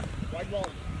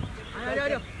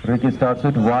 Ricky starts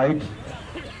with white.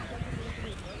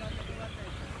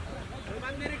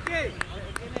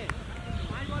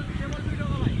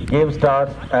 Game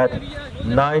starts at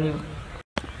 9.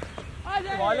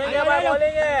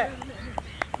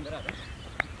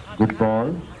 Good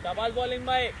ball.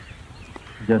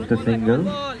 Just a single.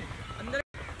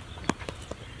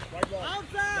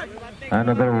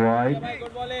 Another wide.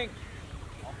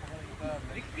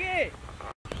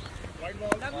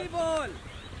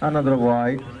 Another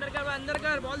wide.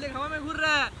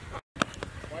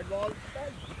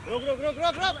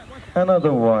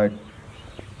 Another wide.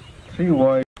 3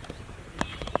 wide.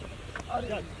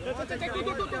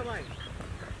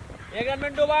 एक run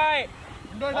मिनटू भाई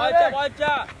बहुत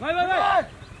अच्छा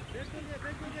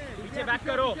पीछे back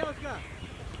करो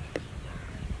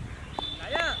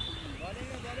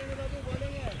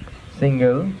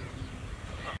Single.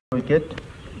 Wicket.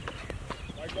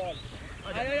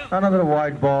 Another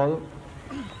wide ball.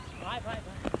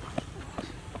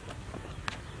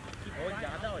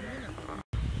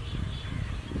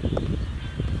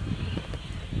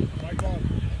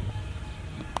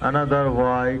 Another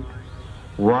wide.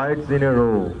 Wides in a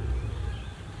row.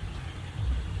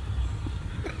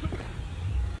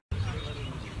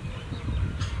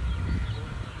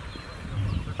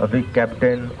 अभी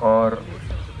captain और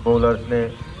bowlers ने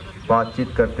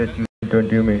बातचीत करते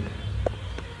T20 में.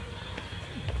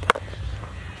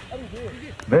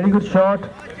 Very good shot.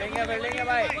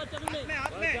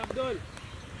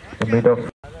 Mid of.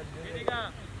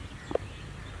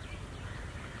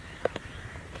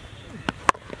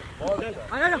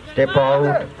 Step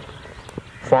out.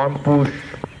 Farm push.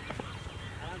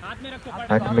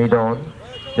 At mid on.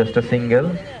 Just a single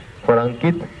for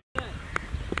Ankit.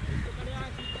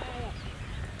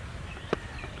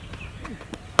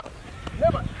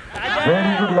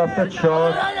 Very good lofted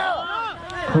shot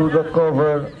through the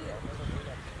cover,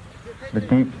 the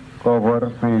deep cover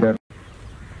fielder.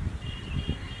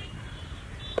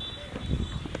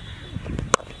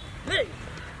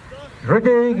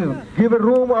 Ricky, give a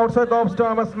room outside the off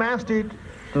stump, smashed it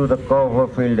to the cover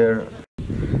fielder.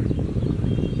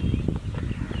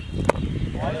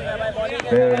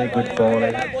 Very good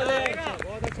bowling.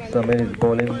 Samir is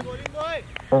bowling.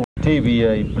 Oh,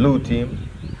 TBI blue team,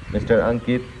 Mr.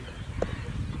 Ankit.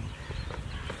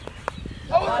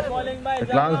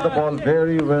 It lands the ball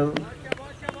very well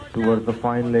towards the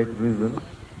fine leg vision,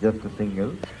 just a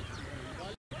single.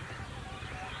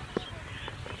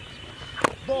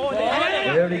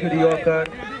 Very good Yorker.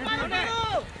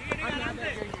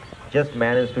 Just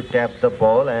managed to tap the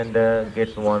ball and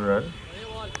gets 1 run.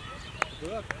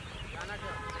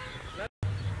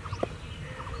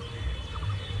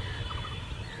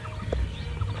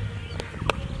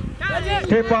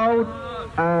 Step out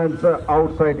and the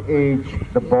outside edge.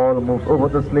 The ball moves over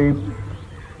the sleeve.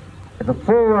 It's a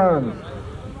 4 runs.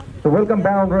 The welcome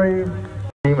boundary.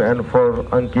 And for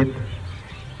Ankit.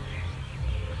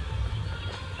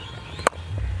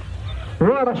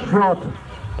 What a shot!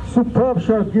 Superb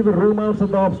shot, given room outside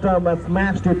the off stump and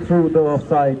smashed it through the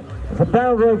offside. It's a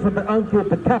boundary for the Ankit,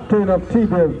 the captain of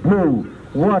TBI Blue.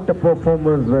 What a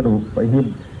performance by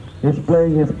him. He's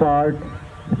playing his part.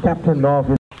 The captain of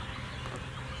his.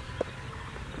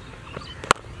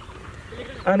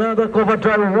 Another cover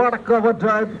drive. What a cover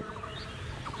drive!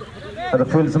 And the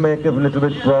fields make a little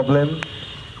bit problem.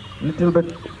 Little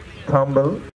bit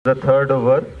tumble. The third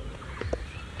over.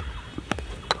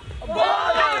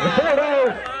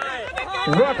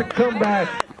 What a comeback!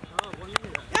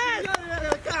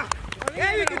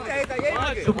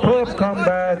 Superb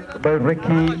comeback by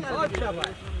Ricky.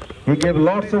 He gave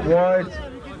lots of wides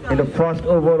in the first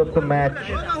over of the match.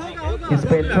 He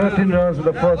spent 13 runs in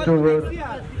the first over.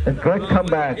 A great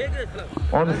comeback.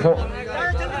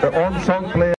 The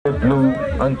on-song player Blue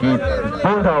Ankit is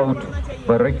pulled out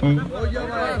by Ricky.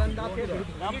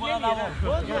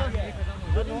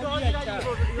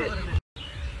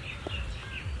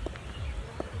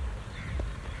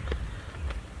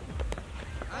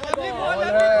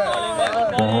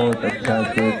 बहुत अच्छा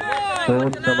से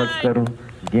सोच समझ कर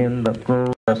गेंद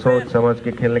को सोच समझ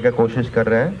के खेलने का कोशिश कर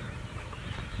रहे हैं.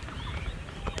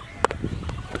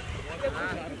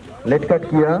 लेट कट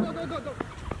किया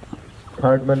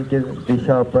थर्ड मैन के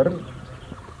दिशा पर.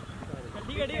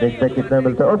 देखते हैं कितना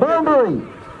मिलता है. और boundary.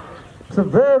 It's a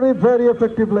very very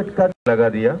effective late cut लगा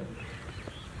दिया.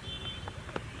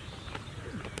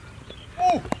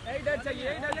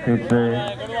 फिर से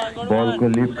बॉल को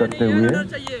लीव करते हुए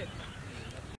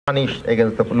punished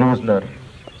against the loosener.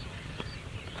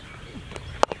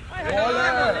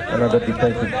 Another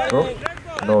defensive stroke,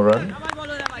 no run.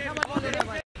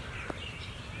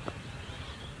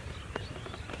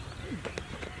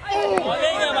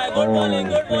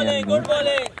 bowling, good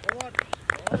bowling.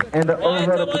 And the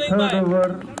over of the third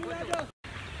over.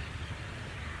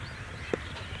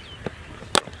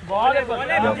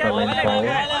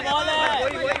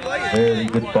 Very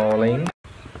good bowling.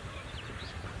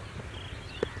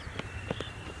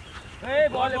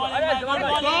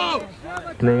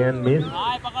 Play and miss.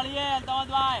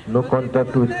 No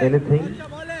contact with anything.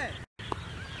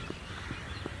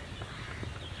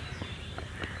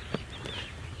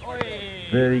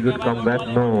 Very good comeback.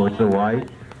 No, it's a wide.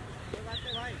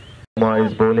 Kumar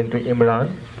is bowling to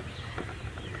Imran.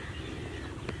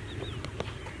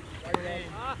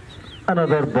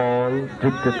 Another ball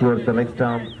drifted towards the leg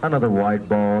stump. Another wide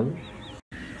ball.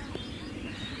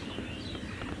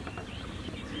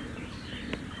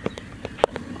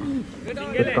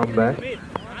 Good comeback.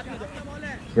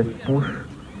 Just push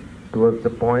towards the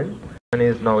point. And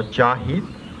is now Jahid.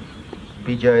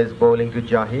 Bija is bowling to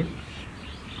Jahid.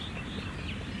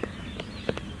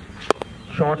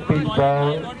 Short pitch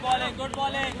ball.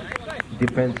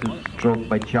 Defensive stroke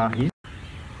by Jahid.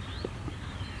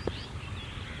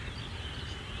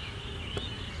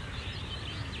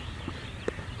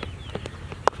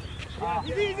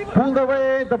 Pulled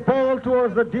away the ball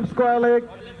towards the deep square leg.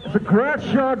 It's a great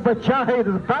shot by Jahid. It's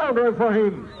a boundary for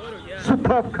him.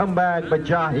 Superb comeback by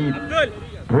Jahid.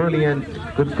 Brilliant,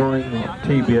 good going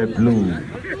TBI Blue.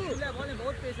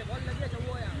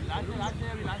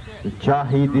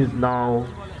 Jahid is now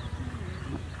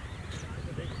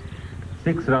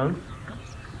 6 runs.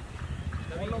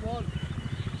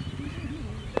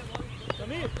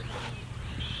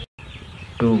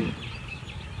 To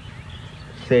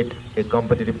set a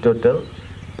competitive total.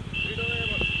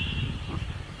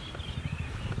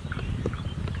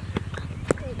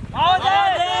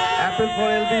 Apple for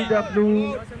LBW.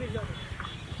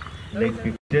 Legs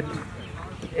wicket.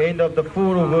 End of the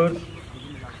 4 overs.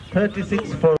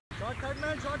 36 for.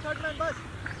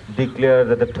 Declare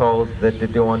that the toss that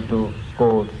they want to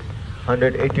score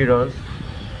 180 runs.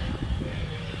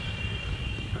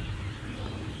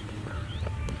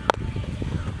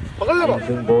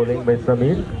 Interesting bowling by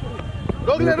Samir.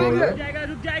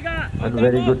 And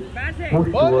very good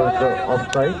push towards the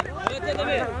offside.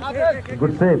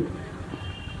 Good save.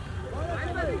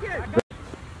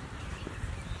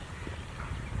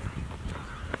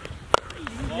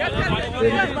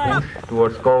 Very good push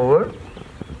towards cover.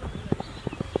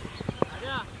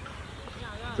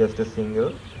 Just a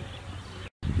single.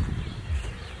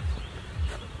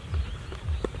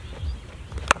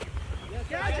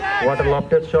 What a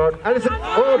lofted shot. And it's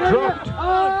dropped.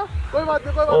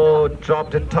 Oh,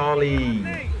 dropped it tally.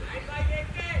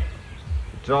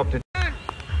 Dropped it.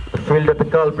 The fielder, the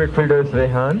culprit fielder is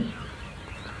Rehan.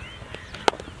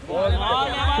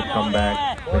 Come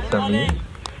back by Sami.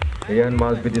 Rehan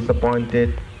must be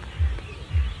disappointed.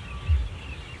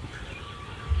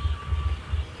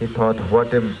 He thought,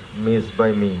 what a miss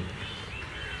by me.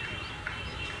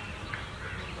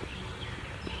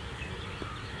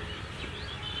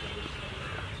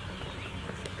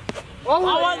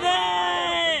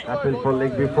 Apple for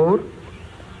leg before.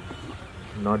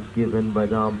 Not given by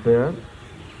the umpire.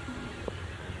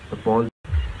 The ball.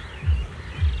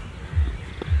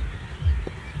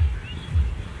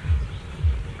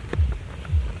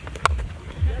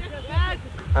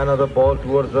 Another ball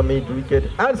towards the mid wicket.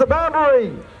 And it's a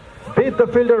boundary. Beat the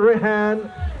fielder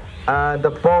Rehan. And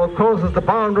the ball crosses the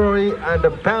boundary. And the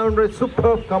boundary,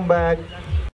 superb comeback.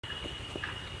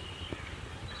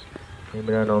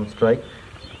 Imran on strike.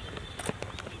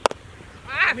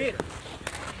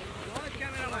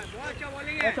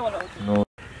 No.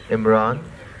 Imran.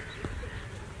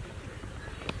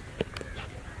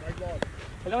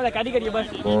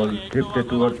 Ball drifted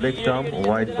towards leg stump.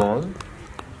 Wide ball.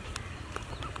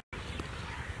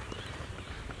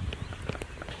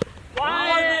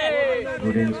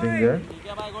 Good in swinger.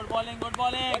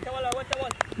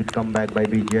 Good comeback by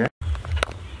BJ.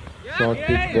 Short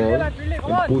pitch ball and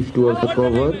push towards the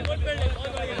cover.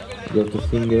 Just a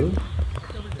single.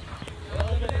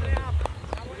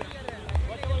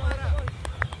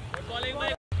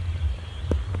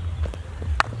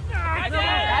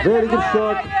 Very good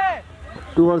shot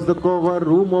towards the cover.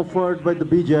 Room offered by the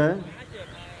BJ.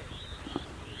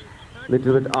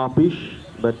 Little bit uppish,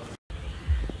 but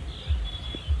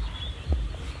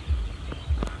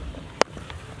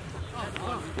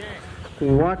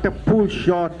what a pull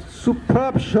shot,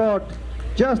 superb shot,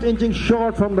 just inching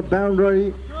short from the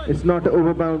boundary. It's not an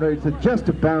over boundary, it's just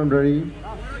a boundary.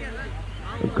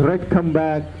 A great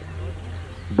comeback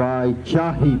by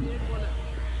Jahid.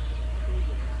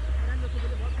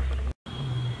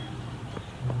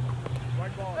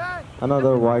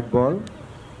 Another white ball.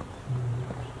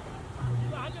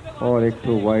 और एक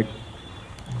तो wide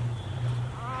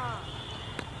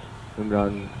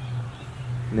Imran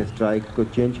ने strike को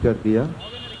change कर दिया।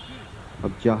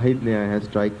 अब जाहिद ने आया है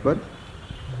स्ट्राइक पर।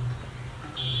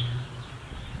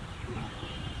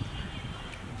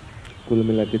 कुल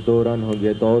मिला के 2 रन हो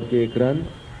गया, दौड़ के 1 रन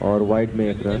और वाइड में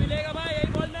 1 रन।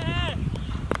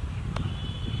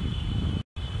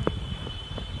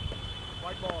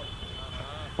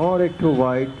 और एक तो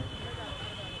wide.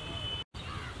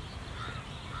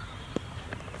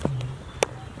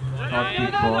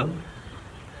 Ball,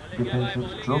 defensive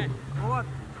stroke,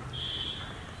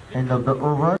 end of the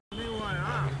over.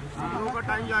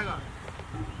 Time जाएगा,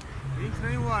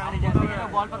 नहीं हुआ है,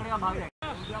 बॉल पकड़ेगा भाग जाएगा।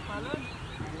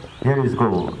 Here is go.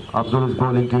 Abdul is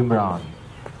bowling to Imran.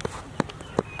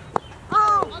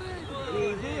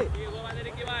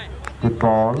 The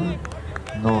ball,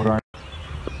 no run.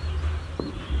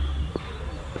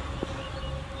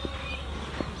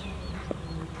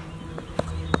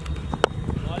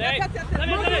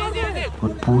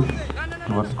 Good push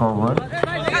towards cover.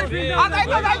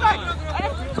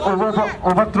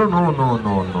 Overthrow,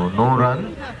 no run.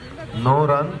 No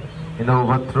run in the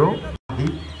overthrow.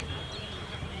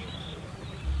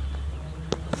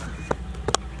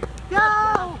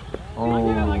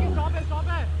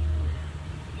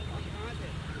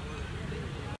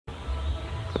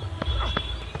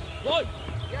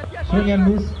 Swing and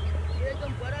miss.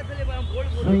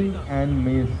 Swing and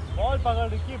miss. Ball पकड़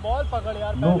Ricky, ball पकड़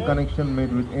यार। No connection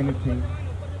made with anything.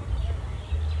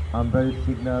 Umpire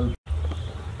signal.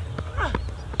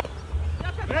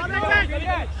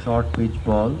 Short pitch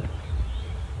ball.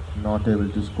 Not able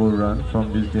to score run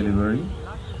from this delivery.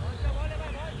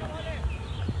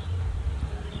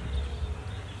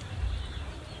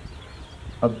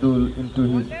 Abdul into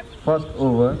his first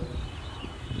over.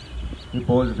 He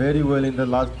bowled very well in the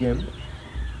last game.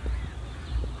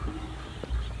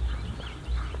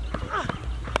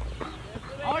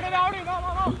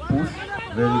 Good push,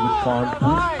 very good found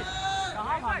push.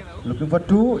 Looking for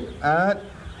 2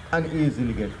 and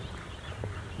easily get.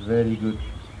 Very good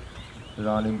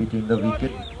run in between the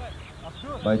wicket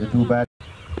by the 2 bats.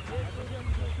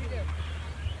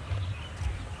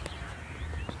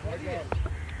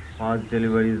 Fast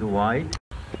delivery is wide.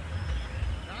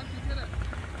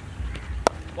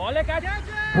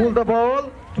 Pull the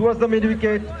ball towards the mid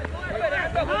wicket.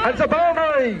 And it's a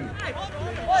boundary.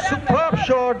 Superb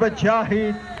shot by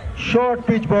Jahid. Short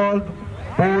pitch ball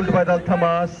bowled by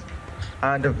Al-Thamas.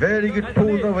 And a very good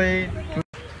pull away.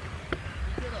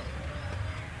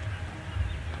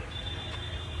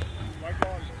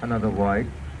 Another wide.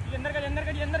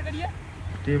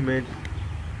 Teammates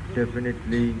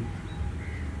definitely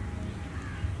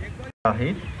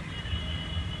Jahid.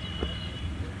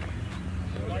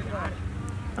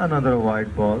 Another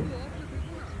wide ball.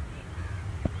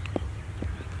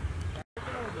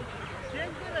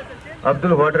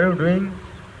 Abdul, what are you doing?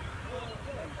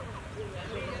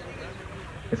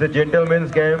 It's a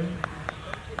gentleman's game.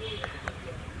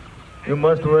 You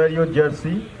must wear your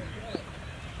jersey.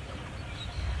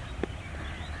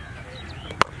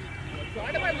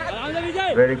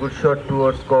 Very good shot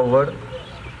towards cover,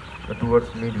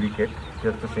 towards mid wicket,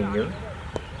 just a single.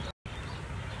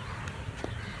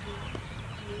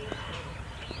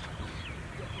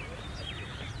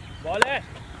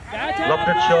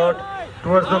 Lofted shot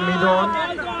towards the mid on.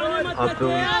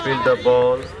 Abdul filled the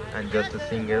ball and just a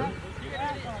single.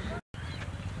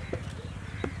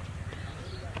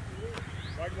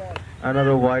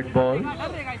 Another wide ball.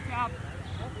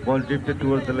 Ball drifted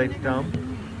towards the leg stump.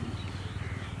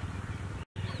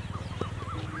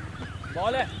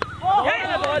 Hold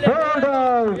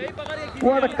out!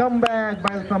 What a comeback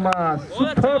by Al-Thamas.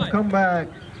 Superb comeback.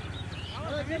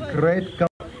 Great comeback.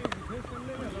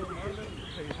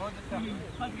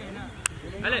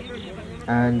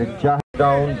 And Jahid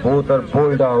down, both are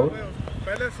bowled out.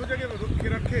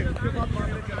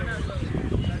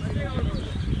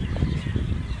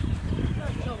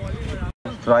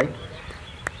 Strike.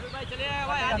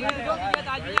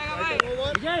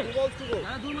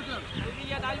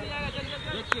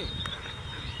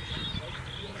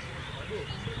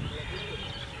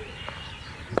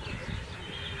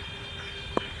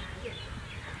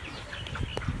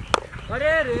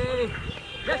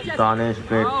 Danesh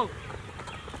great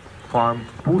farm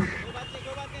push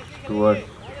towards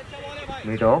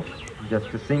mid off, just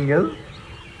a single.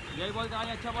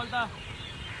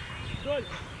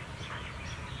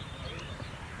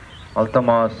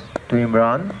 Al-Thamas to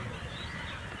Imran.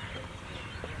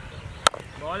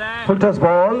 Full toss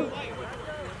ball.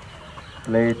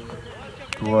 Played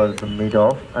towards the mid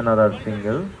off, another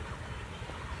single.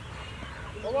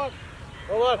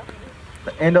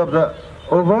 The end of the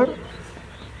over.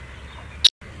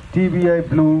 TBI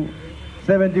Blue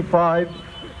 75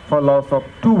 for loss of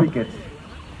 2 wickets.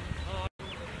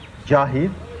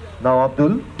 Jahid, now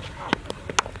Abdul.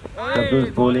 Abdul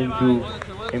is bowling to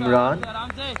Imran.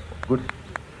 Good,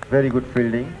 very good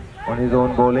fielding on his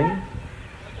own bowling.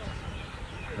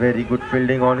 Very good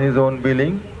fielding on his own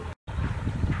bowling.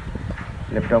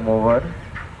 Left arm over.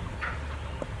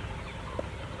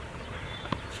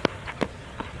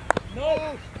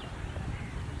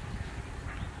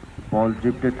 Ball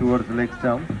drifted towards the leg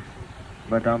stump,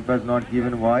 but umpire has not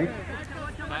given wide.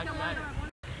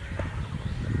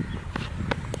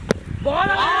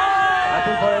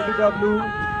 Happy for LBW.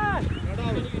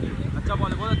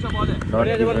 Not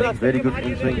given. Very good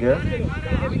in swing here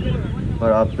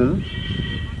for Abdul.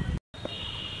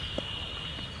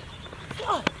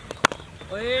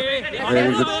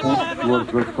 Very good push towards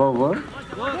the cover.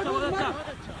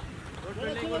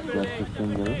 Just a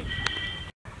single.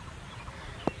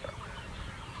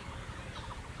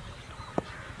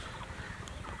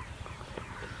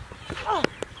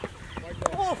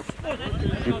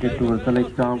 Drifted towards the leg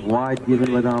stump, wide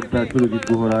given by the umpire to Surajit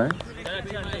Bohra.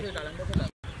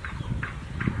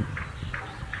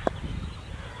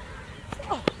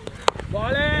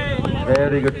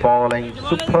 Very good bowling,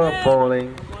 superb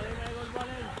bowling.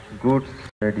 Good,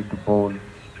 ready to bowl.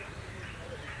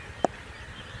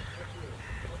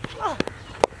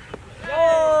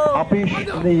 Uppish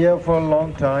in the air for a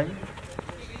long time,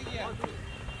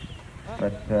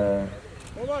 but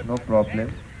no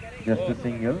problem. Just a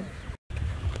single.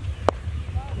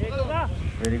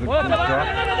 Very good push shot.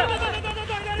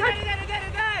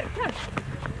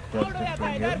 Just a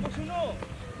single.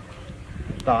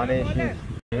 Danesh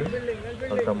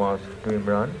is Altamas to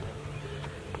Imran.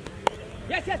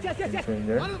 Yes.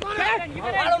 Finger.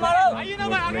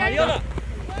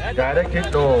 Direct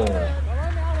hit, no.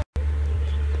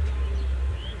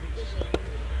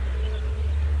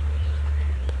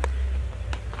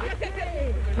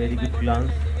 Very good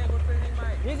glance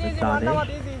with Danesh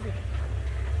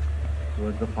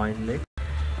towards the fine leg.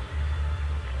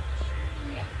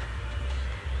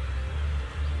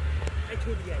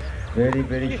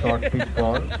 Very short pitch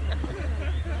ball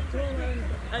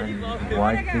and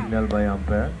wide signal by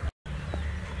umpire.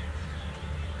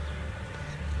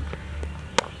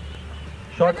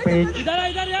 Short pitch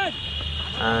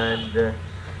and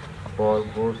ball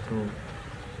goes to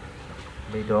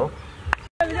mid off.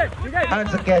 And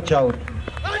it's a catch out.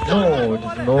 No, it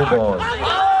is no ball.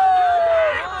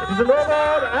 It is a no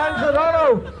ball and it's a run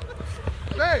out.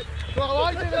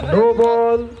 No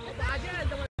ball,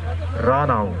 run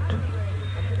out.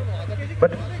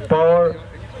 But power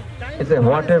is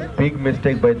what a big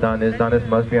mistake by Danesh. Danesh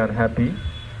must be unhappy.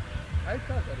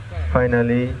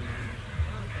 Finally,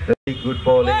 very good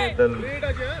bowling in the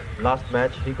last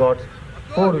match. He got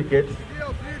 4 wickets.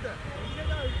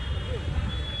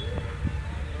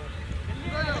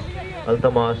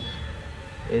 Altamas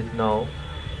is now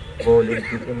bowling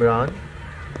to Imran.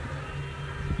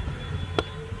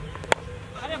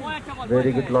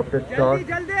 Very good lofted shot,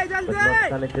 but not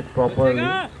connected properly,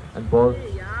 and balls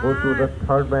go to the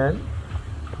third man.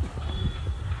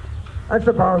 That's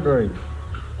a boundary.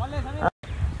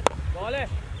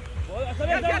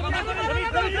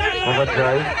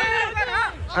 Overdrive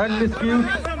and miscue.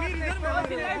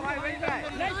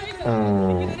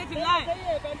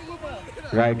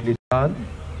 Rightly done.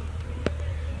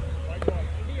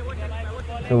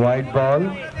 The white ball.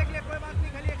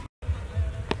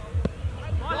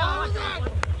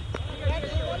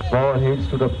 Ball hits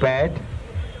to the pad.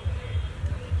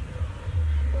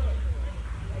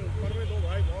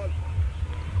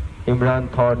 Imran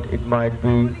thought it might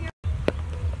be.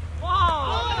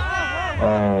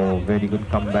 Oh, very good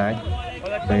comeback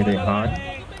by Rehan.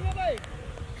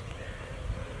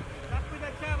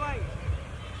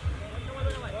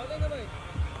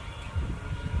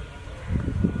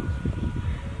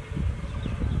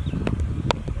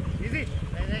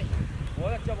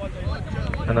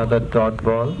 Another dot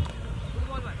ball.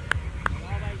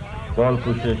 Ball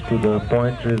pushes to the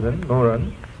point reason, no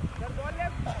run.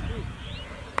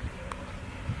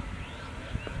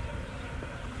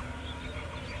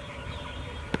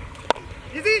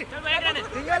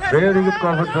 Very good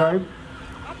cover drive.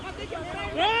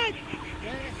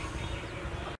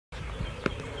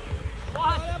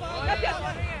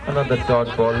 Another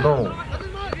dot ball, no.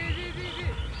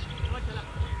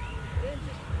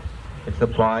 It's a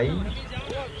bye.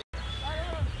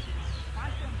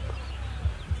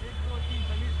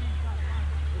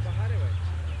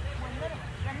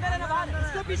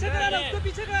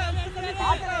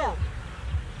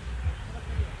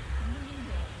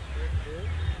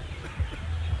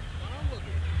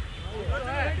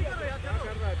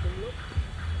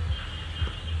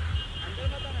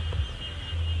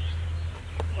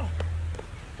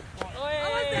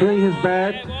 swing his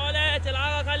bat.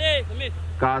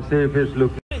 Kasif is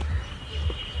looking.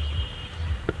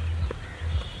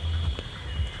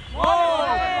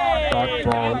 Short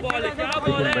ball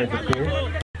taken by the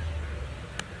field.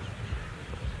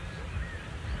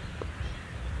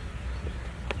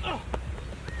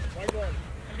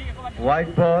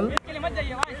 White ball.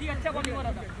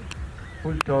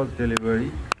 Full toss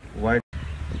delivery. White.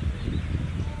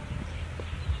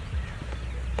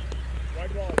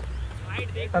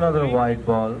 Another white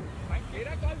ball.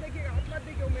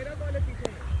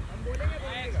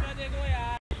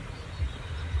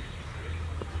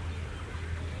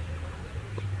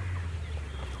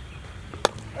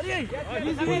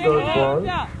 Full toss ball,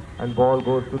 and ball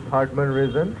goes to third man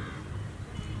Risen.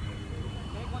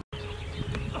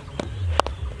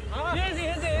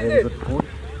 Very good put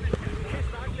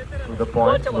to the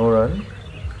point, no run.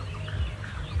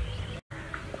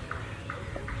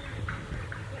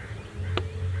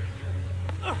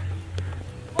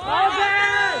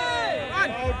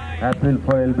 Appeal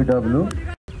for LBW.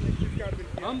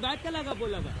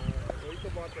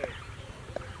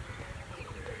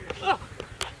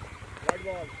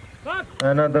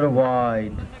 Another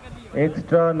wide.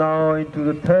 Extra now into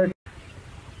the third.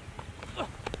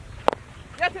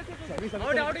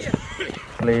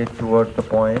 Play towards the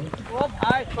point.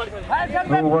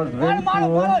 Who was very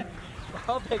poor.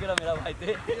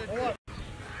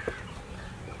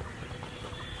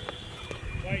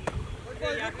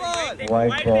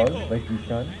 White ball by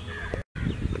Kishan.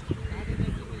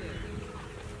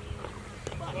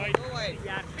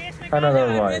 Another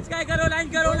wide.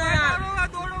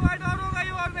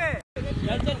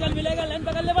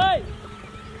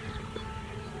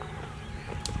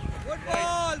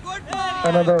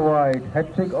 Another wide.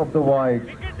 Hat-trick of the wide.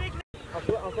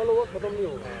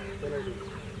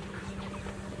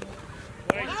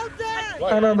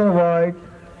 Another wide.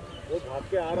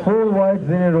 4 wides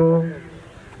in a row.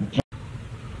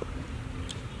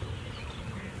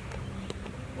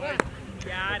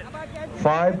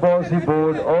 5 balls he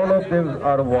bowled, all of them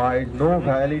are wide, no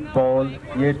valid ball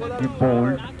yet he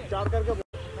bowled.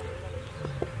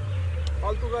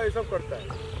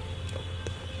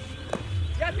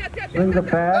 Bring the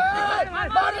bat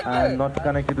and not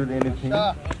connected with anything.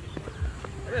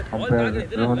 Umpire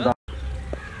Rohan Das.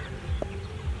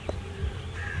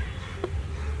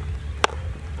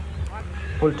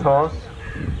 Full toss,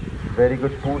 very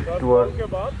good push towards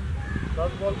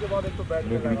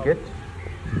mid wicket.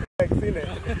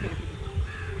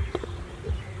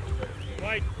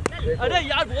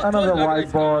 Another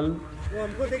white ball.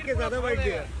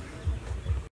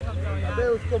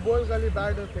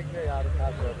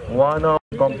 One out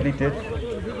completed.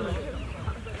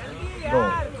 No.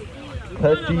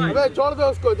 30.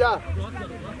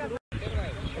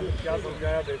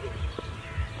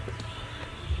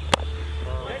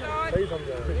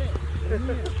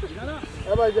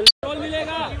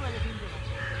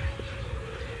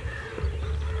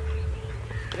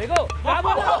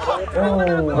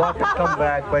 Oh, what a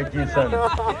comeback by Jason.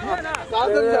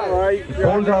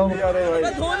 Hold down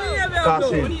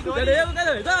Kasim.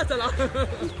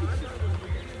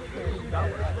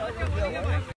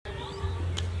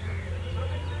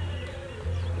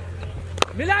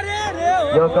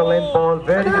 Yorker lane ball,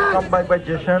 very good comeback by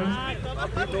Jason.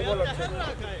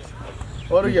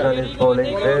 Jason is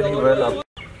bowling very well up.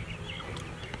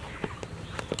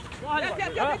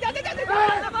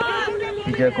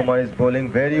 Vijay Kumar is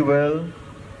bowling very well.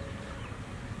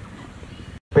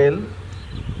 Pill.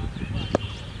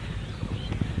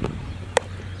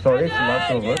 Sorry, it's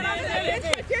not over.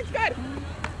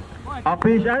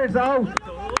 Apish, and it's out.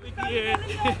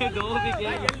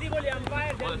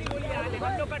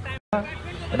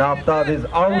 And Aftab is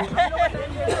out.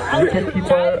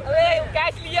 Wicketkeeper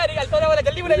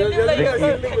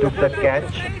Ricky took the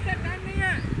catch.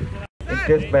 In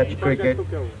Test match cricket,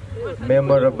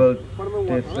 memorable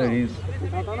Test series.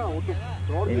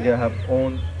 India have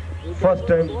won first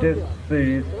time Test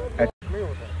series at.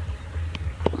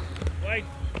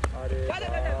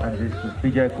 And this is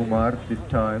Vijay Kumar this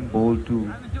time bowled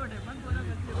to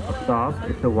Aftab.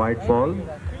 It's a white ball.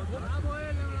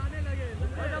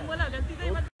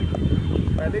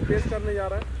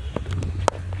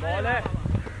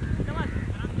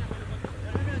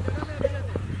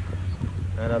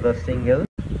 Another single.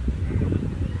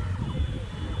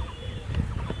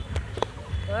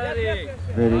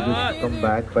 Very good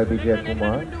comeback by Vijay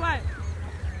Kumar.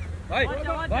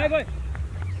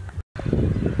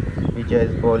 Vijay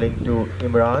is bowling to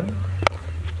Imran.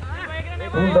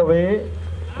 Pulled away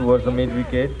towards the mid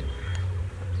wicket.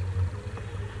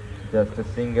 Just a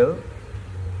single.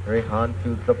 Rehan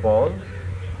fields the ball.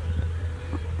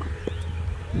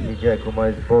 Vijay Kumar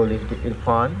is bowling to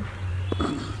Irfan.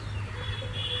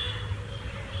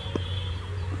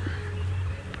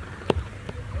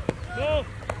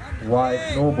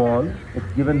 Wide, no ball.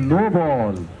 It's given no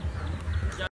ball.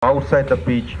 Outside the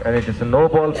pitch, and it is a no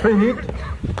ball free hit.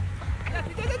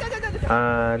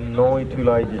 And no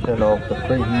utilization of the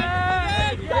free hit.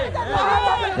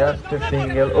 Just a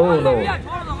single. Oh no.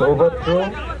 So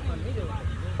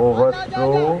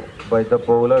overthrow by the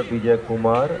bowler Vijay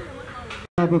Kumar.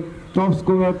 The top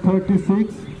score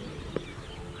 36.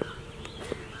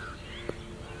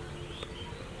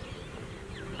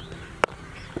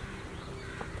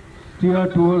 Steer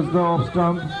towards the off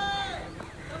stump.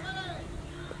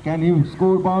 Can he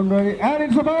score boundary? And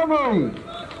it's a boundary.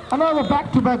 Another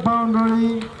back-to-back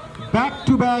boundary.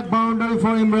 Back-to-back boundary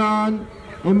for Imran.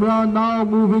 Imran now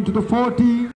moving to the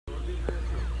 40.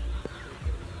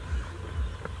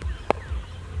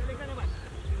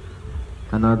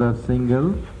 Another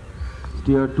single.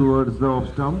 Steer towards the off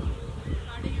stump.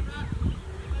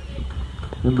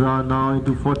 Imran now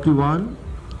into 41.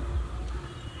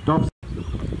 Top.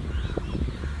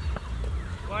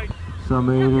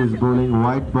 Sameer is bowling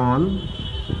white ball.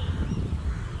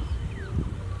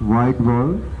 White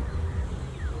ball.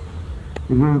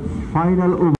 It is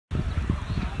final over.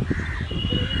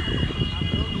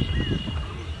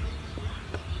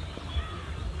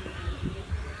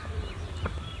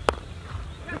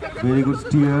 Very good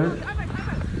steer.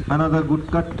 Another good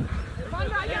cut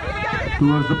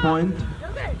towards the point.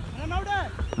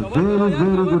 Very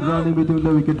good running between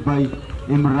the wicket by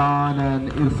Imran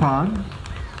and Irfan.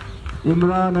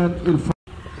 Imran and Irfan.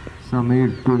 Sameer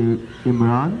to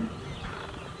Imran.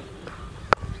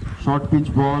 Short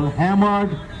pitch ball,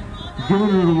 hammered,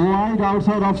 given wide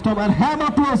outside off stump and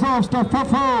hammered towards off stump.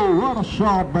 What a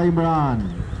shot by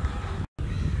Imran.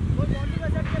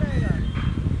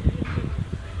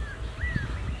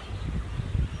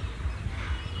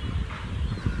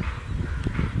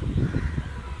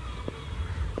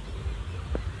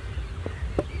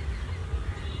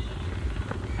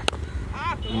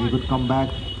 Very good comeback,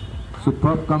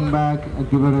 superb comeback, and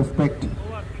give a respect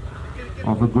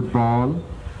of a good ball.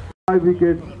 5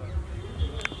 wickets.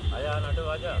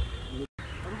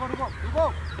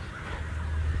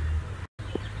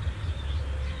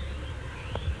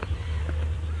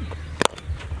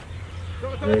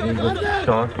 Very good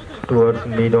shot towards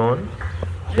mid-on.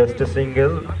 Just a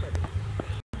single.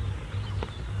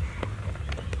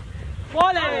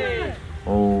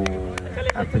 Oh,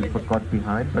 Apple forgot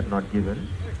behind but not given.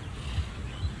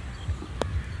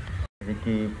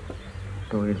 Ricky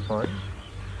to Irfan.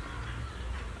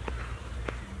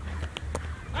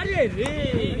 Outside pitch,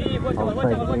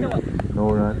 no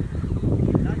run.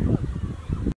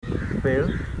 Fail.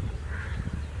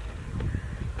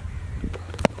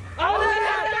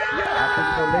 Apple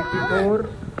for leg before.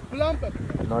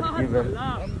 Not given.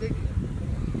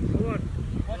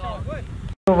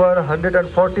 Over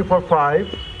 140 for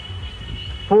 5.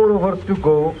 4 overs to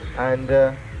go and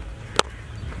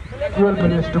 12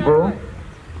 minutes to go.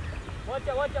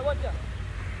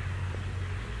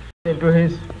 Into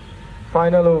his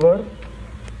final over.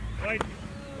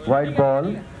 White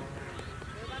ball.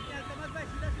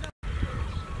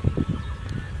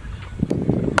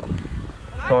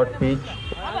 Short pitch.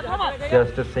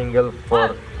 Just a single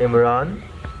for Imran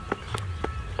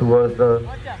towards the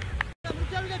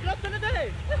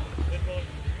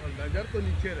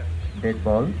dead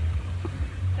ball.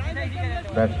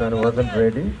 Batsman wasn't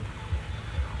ready.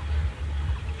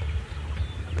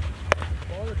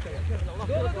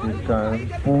 This time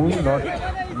pull not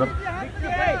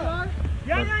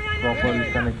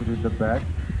properly connected with the bat.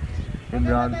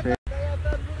 Imran said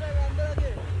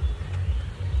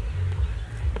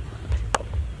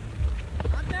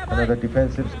another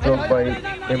defensive stroke by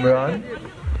Imran.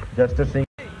 Just a single.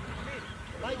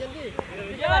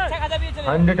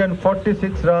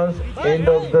 146 runs, end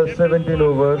of the 17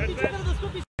 overs.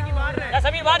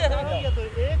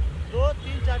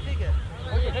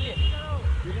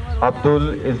 Abdul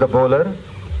is the bowler.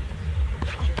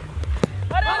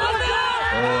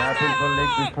 Oh, Apple for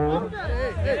leg before.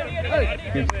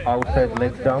 His outside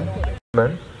leg stump.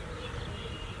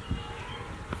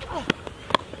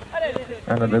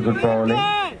 Another good bowling.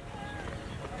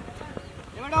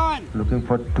 Looking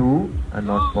for 2 and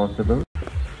not possible.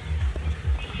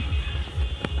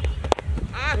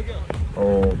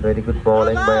 Oh, very good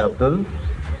bowling by Abdul.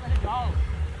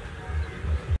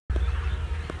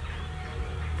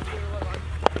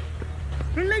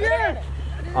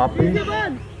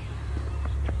 Apish.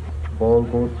 Ball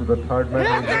goes to the third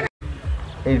man.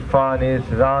 Irfan is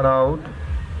run out.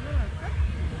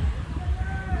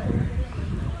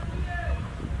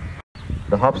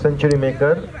 the half century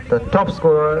maker, the top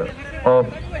scorer of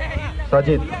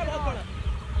Sajid.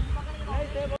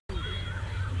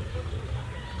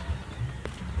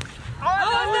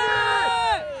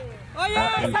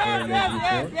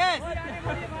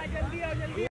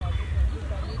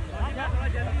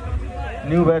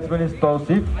 New batsman is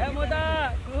Tausif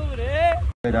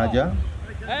Raja.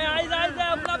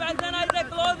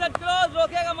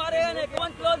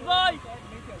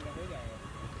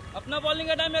 अपना bowling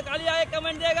का time में खाली आए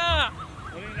comment देगा।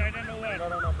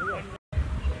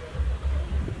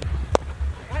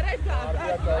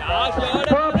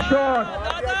 Top shot,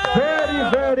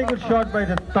 very good shot by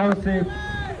the Tausif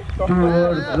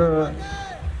towards the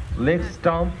leg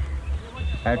stump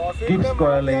at keep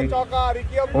square leg.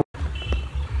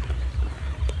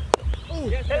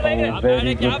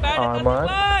 Very good Arman,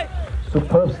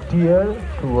 superb steer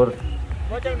towards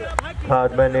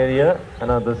third man area,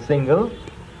 another single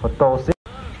for Tausif.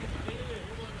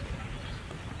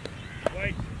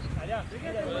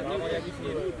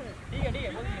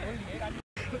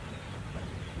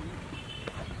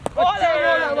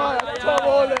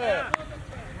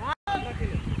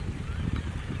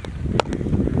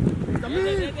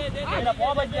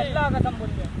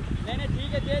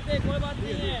 ठीक है देते कोई बात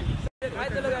नहीं है।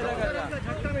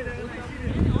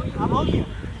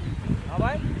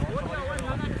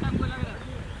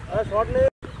 शॉट ले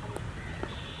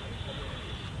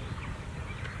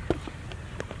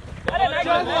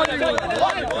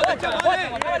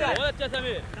बहुत अच्छा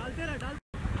समीर।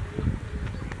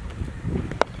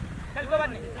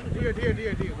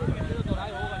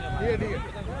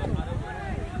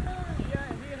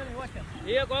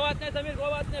 ये कोई बात नहीं समीर, कोई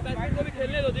बात नहीं, बैट्समैन को भी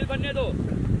खेलने दो, दिल बनने दो।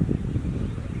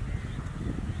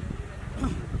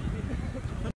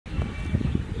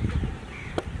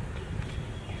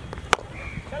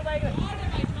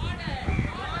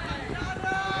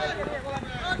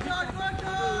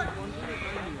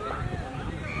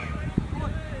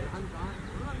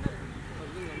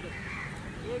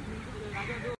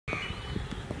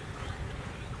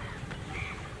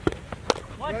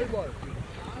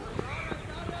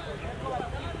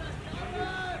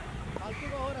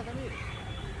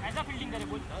 ऐसा फील्डिंग करे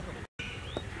बोल।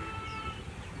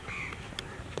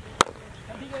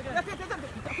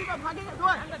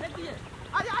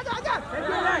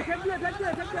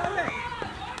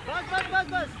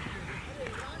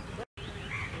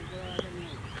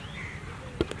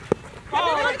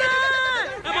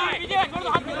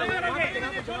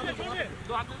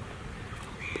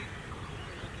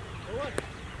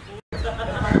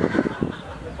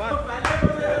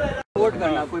 वोट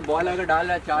करना, कोई बॉल अगर डाल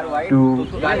रहा है 4 वाइड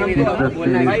To तो गाली नहीं देगा,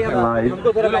 बोलना है भाई live. हमको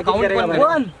थोड़ा बैटिंग करेगा।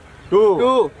 1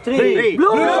 2 3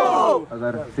 ब्लू।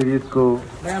 अगर सीरीज को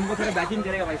भाई हमको थोड़ा बैटिंग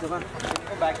करेगा भाई साहब,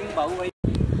 हमको बैटिंग बाहू भाई।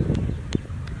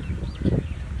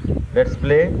 let's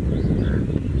play.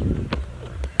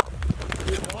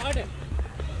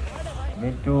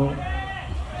 Need to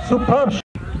superb.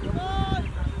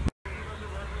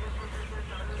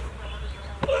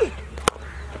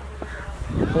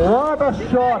 What a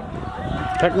shot!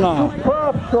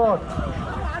 Superb shot.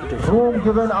 Room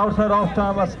given outside off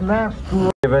time, a snap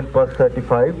to event plus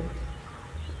 35.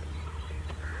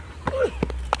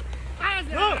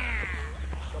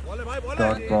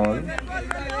 Dot ball.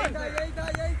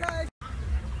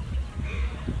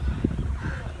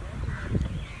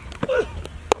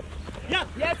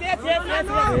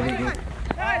 Very good.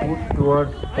 Put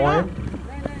towards point.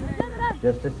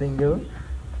 Just a single.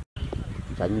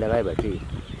 चल लगाए बैठी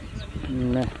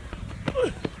नहीं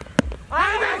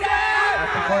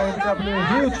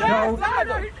Huge shout.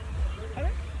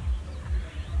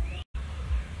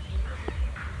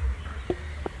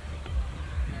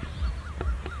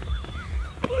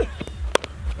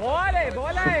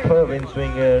 Superb in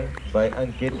swinger by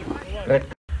Ankit.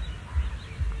 Correct.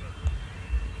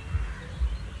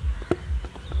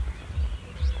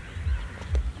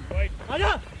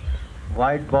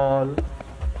 White ball.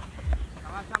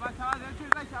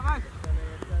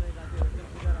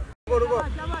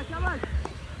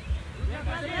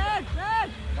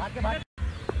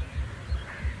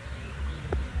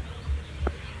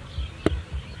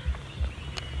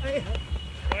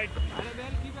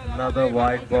 Another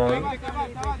white ball.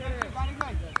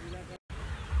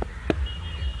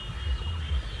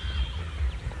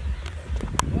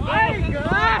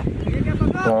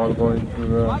 Ball going to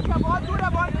the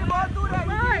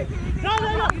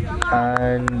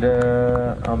and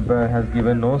umpire has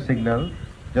given no signal,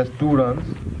 just 2 runs.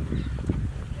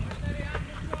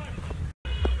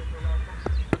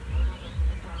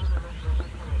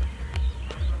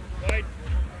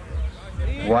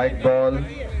 White ball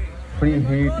free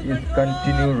hit is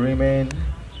continue remain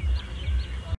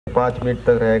 5 minute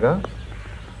तक रहेगा.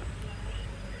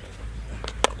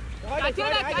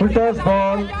 Full toss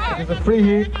ball. It is a free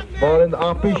hit. Ball in the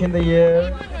off pitch in the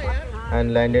air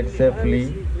and landed safely.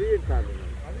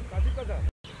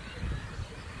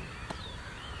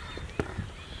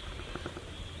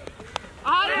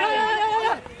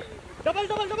 Double.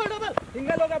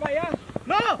 Single होगा भैया.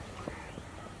 No.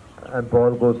 And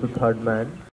ball goes to third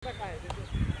man.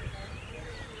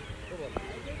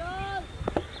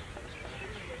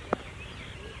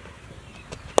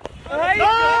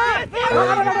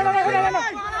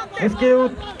 It's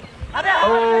cute.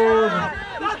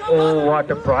 Oh,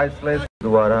 what a priceless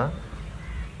Dwara.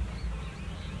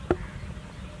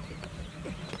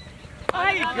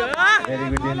 Very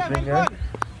good in swinger.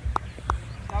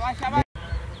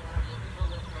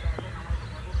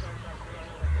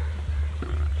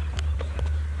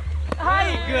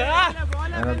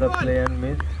 Another play and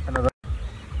miss. Another.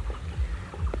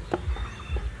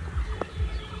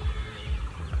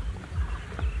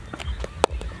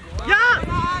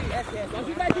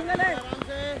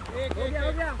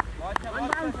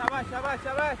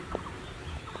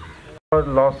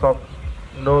 Loss of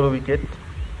no wicket.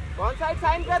 कौन side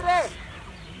sign कर रहे?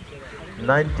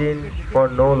 19 for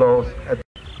no loss.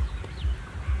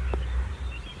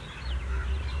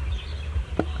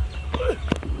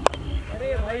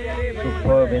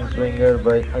 Superb in swinger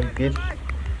by Ankit.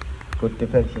 Good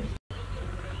defensive.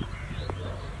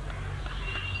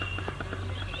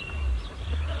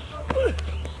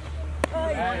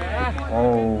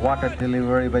 Oh, what a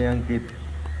delivery by Ankit.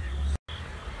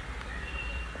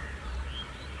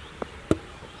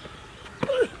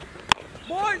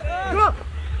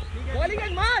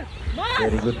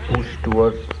 Very good push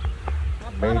towards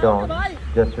Maidon.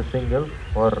 Just a single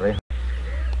for Rehan.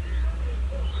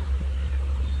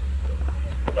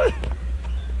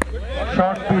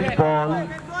 Short pitch ball.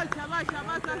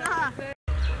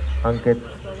 Ankit.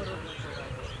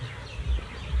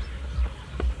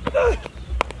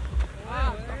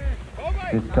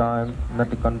 This time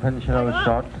not a conventional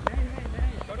shot.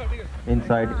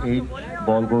 Inside 8,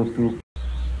 ball goes to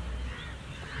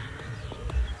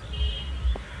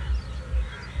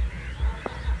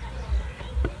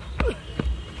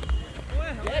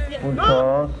full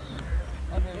toss.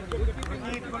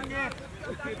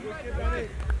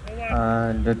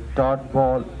 And the dot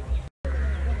ball.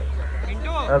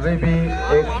 अभी भी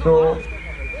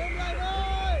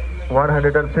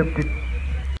 150.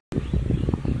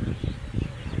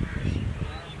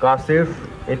 Kasif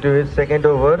into his second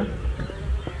over,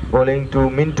 bowling to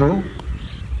Mintu.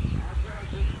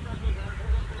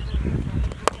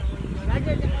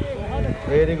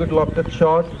 Very good lofted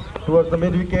shot towards the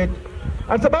mid wicket.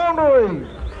 That's a boundary.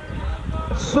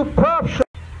 Superb shot.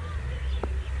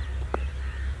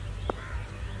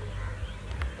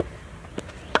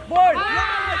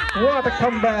 What a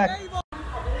comeback.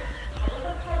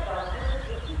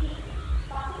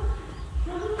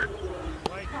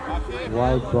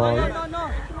 Wide ball.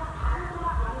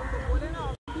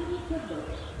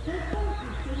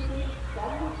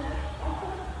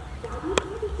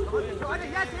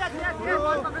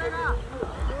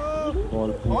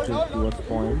 Ball pushes towards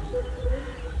point.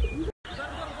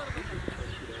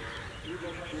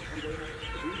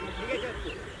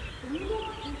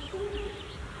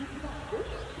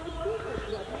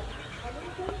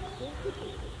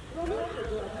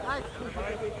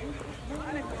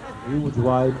 Huge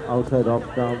wide outside off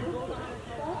stump,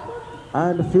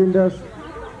 and the fielders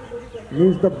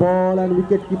miss the ball and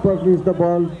wicket keepers miss the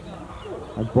ball,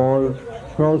 and ball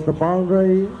cross the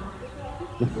boundary.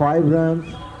 The 5 runs,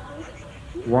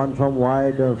 1 from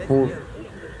wide, 4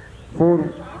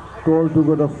 told to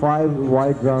go to 5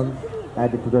 wide runs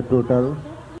added to the total.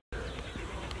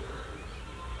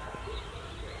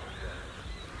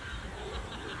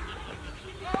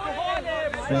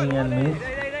 Swing and miss.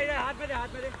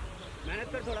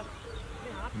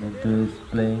 Mintu is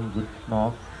playing good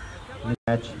knock,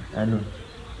 match and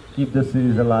keep the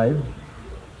series alive.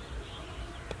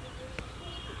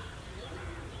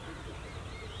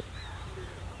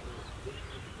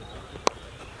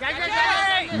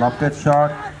 Lofted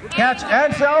shot, catch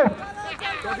and out.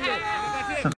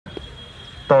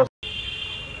 Toss.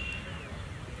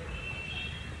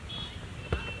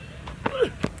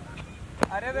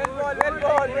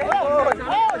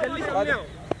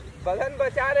 बदन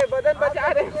बचा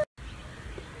रहे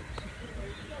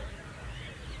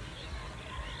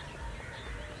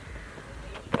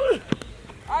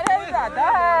अरे दादा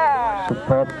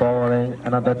Superb bowling,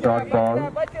 another dot ball.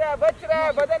 बच रहा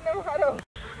है बदन में मारो.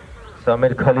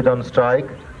 Samir Khalid on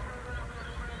strike.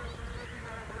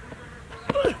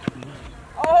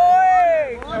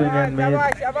 Swing and miss.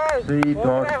 3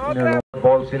 dots in a row.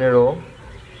 Balls in a row.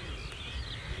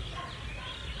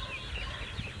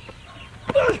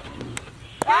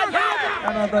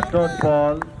 Another dot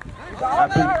ball.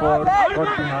 Apple for got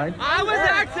behind.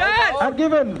 And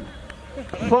given.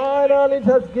 Finally it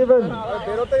has given.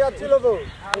 বেরোতে যাচ্ছিল তো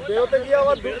বেরোতে গিয়ে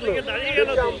আবার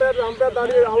ঢুকলো আম্পায়ার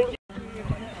দাঁড়িয়ে out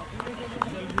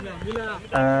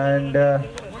And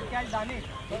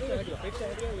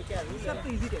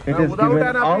it is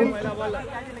given out.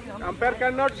 Umpire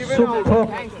cannot give Superb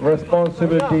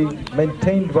responsibility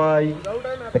maintained by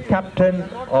the captain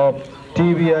of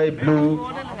TVI Blue.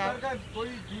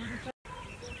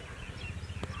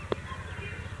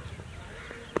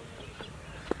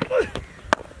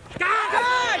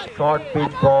 Short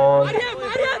pitch ball,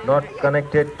 not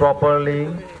connected properly.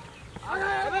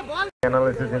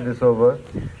 Analysis in this over.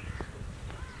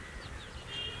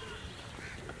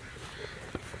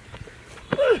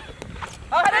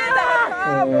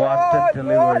 What a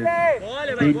delivery.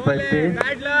 Beat by pace.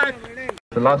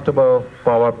 The last over of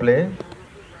power play.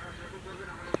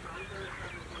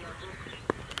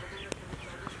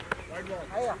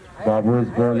 Babu is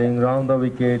bowling round the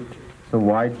wicket. It's a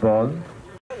wide ball.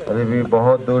 अभी भी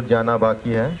बहुत दूर जाना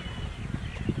बाकी है.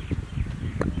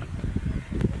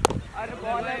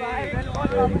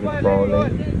 Very good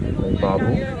bowling by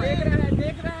Babu.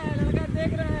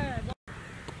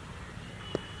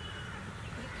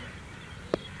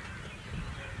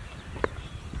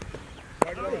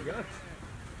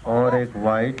 और एक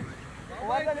wide.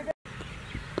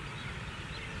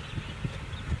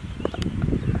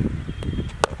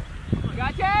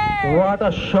 What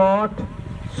a shot!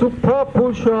 Superb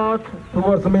pull shot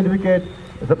towards the mid wicket.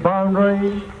 It's a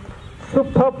boundary.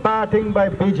 Superb batting by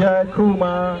Vijay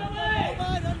Kumar.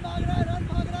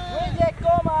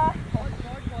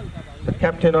 The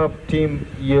captain of Team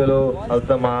Yellow,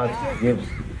 Altamas, gives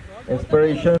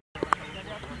inspiration.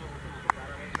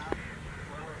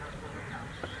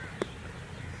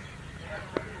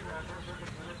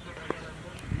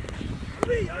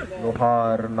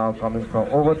 Lohar now coming from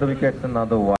over the wickets,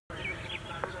 another one.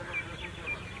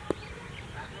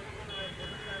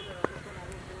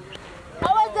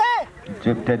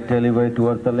 Drifted delivery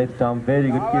towards the leg stump. Very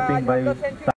good keeping by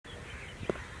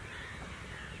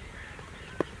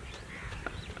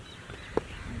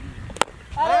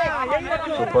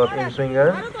superb in swinger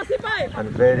and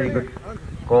very good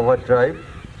cover drive.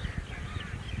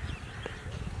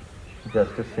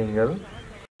 Just a single.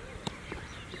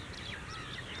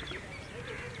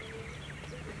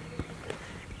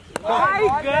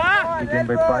 Taken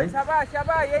by Pike.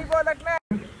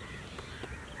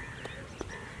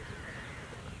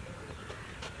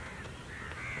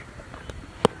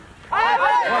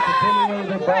 What a delivery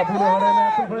by Babu Lohar and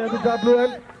apple for the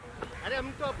WL.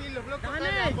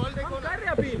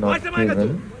 It's not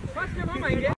given.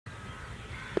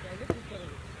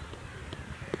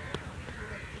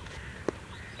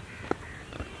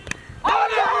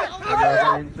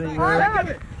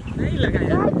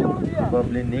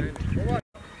 Probably nicked.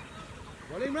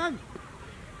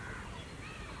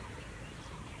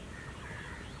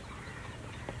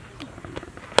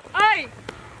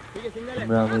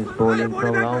 Imran is bowling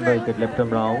from round the wicket, left arm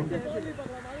round.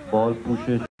 Ball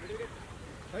pushes.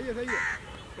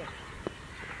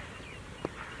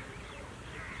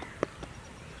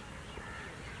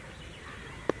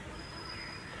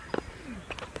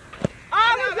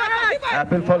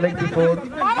 Apple for leg before.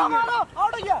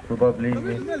 Probably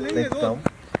leg stump.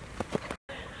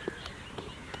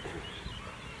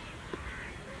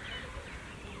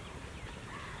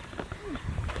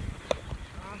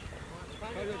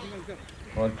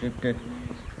 All drifted.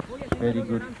 Very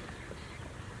good.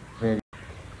 Very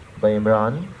by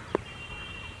Imran.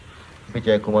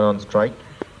 Vijay Kumar on strike.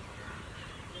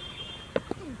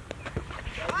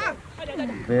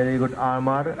 Very good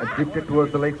armor. Drifted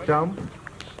towards the leg stump.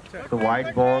 The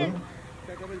wide ball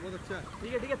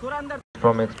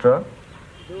from extra.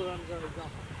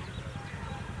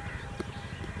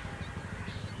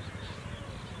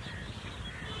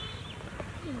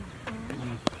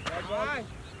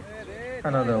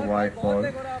 Another wide ball.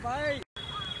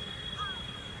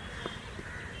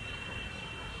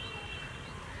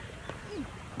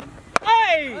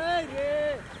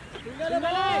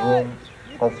 Room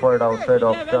offered outside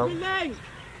of stump,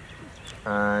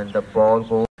 and the ball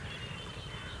goes.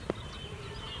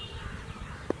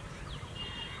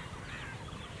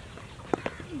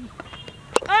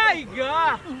 Very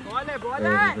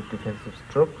good defensive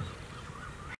stroke.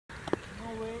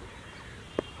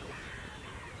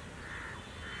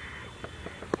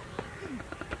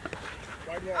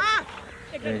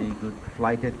 Very good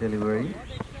flighted delivery,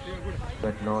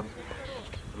 but not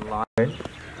line.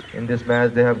 In this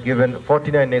match, they have given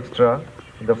 49 extra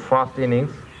in the first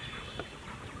innings.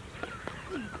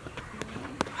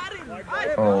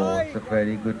 Oh, it's a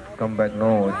very good comeback.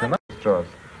 No, it's an extra.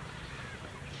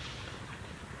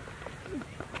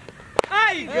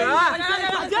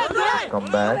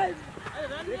 Come back.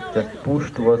 Just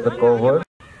push towards the cover.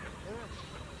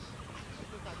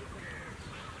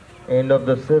 End of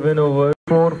the 7 overs.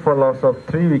 4 for loss of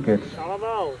 3 wickets.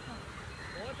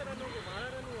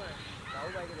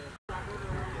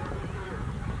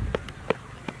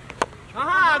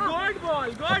 Good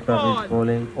ball, good ball.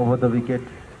 Bowling over the wicket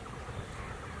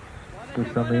to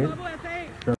Samir.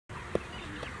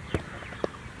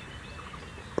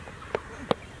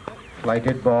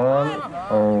 Flighted ball.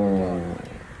 Oh.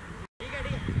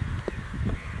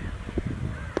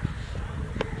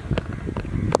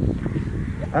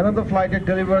 Another flighted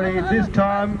delivery. This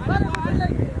time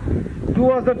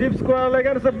towards the deep square leg,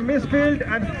 and it's a misfield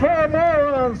and 4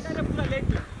 more runs.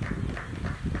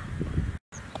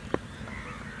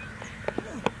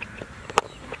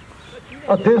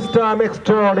 This time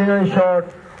extraordinary shot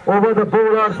over the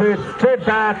bowler's head, straight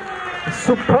back.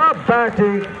 Superb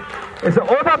batting. It's an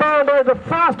over boundary, the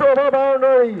fast over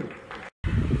boundary.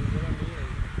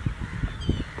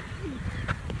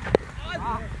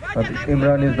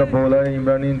 Imran is the bowler.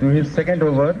 Imran into his second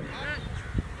over.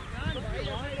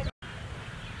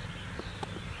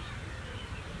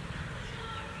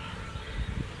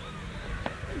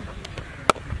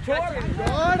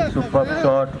 Superb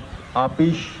shot,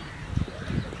 Apish.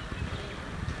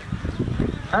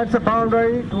 And it's a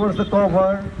boundary towards the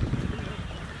cover.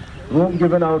 Room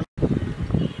given out.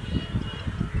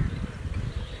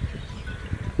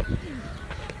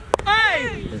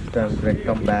 This time great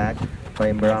comeback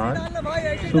by Imran.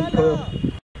 Superb.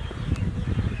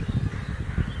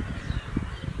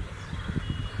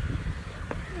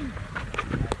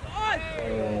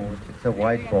 Oh, it's a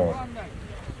white ball.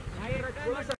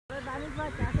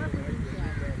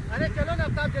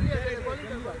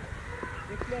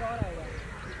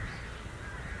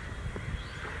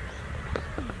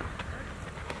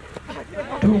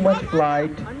 Too much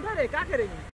flight.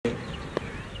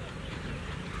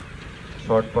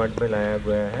 Short point में लाया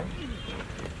गया है.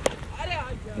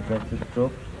 Defensive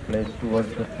stroke placed towards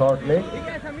the short leg.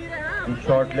 इस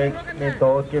short leg ने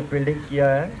दौड़ के fielding किया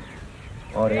है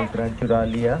और 1 रन चुरा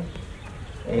लिया.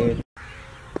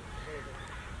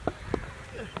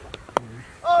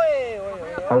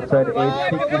 Outside edge,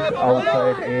 thick is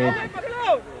outside edge.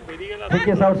 Thick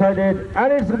is outside edge,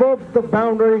 and it's above the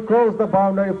boundary, cross the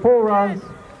boundary, 4 runs.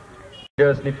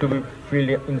 Players need to be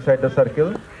fielded inside the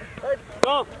circle.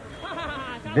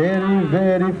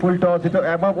 Very full toss. It's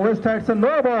above West Side, it's a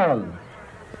no ball.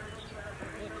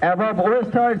 Above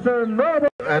West Side, it's a no ball.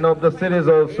 And of the series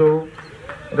also.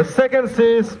 The second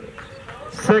series,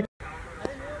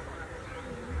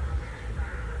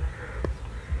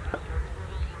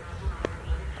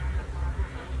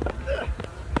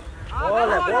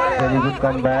 very good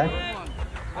comeback.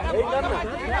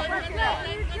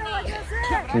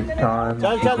 This time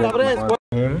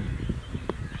him.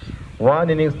 1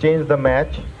 innings changed the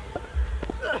match.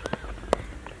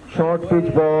 Short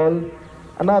pitch ball.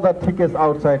 Another thickest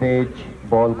outside edge.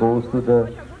 Ball goes to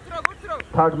the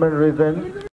third man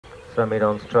region. Samir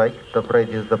on strike. The Praj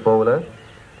is the bowler.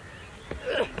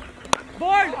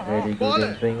 Very good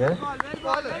in swinger.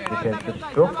 Defensive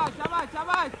stroke.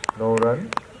 No run.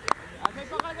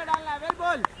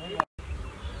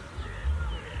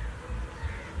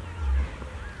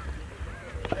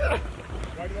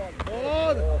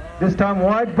 This time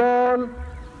white ball.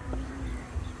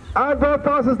 And that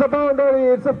passes the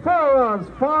boundary. It's a 4 runs.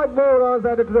 5 more runs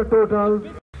added to the total.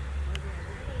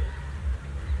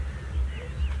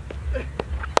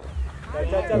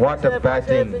 What a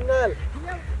batting.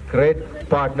 Great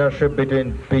partnership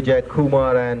between Vijay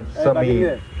Kumar and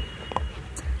Samir.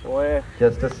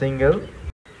 Just a single.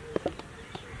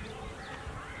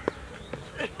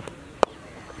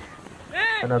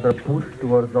 Another push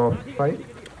towards the offside.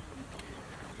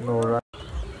 No run.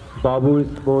 Babu is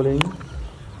bowling.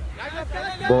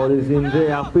 Ball is in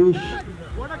the Apish.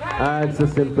 And it's a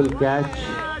simple catch.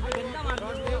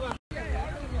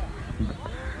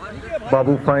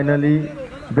 Babu finally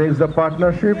breaks the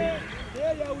partnership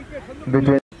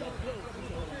between.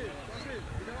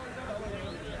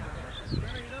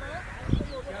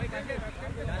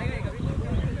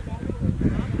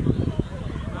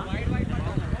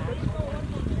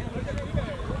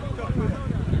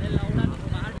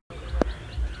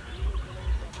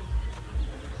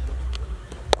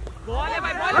 Ball है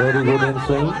भाई, ball Very good in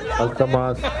swing.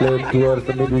 Altamas played towards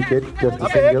the mid wicket, just a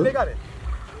single.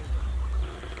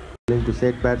 To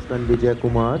set batsman Vijay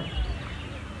Kumar.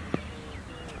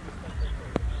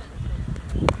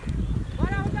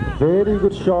 Very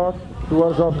good shot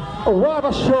towards the. Oh, what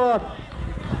a shot!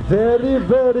 Very,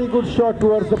 very good shot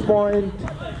towards the point.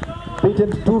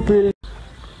 Beaten two field.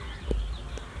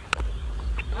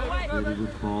 Very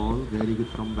good ball. Very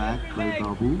good comeback by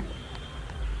Babu.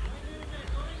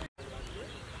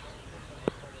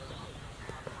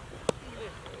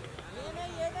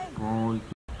 Ball.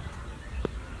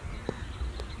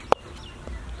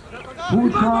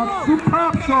 Good shot,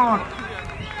 superb shot!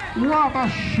 What a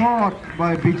shot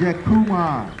by Vijay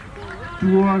Kumar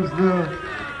towards the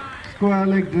square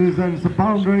leg and it's a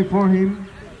boundary for him.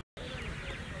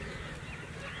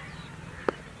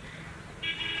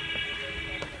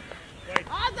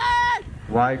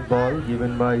 Wide ball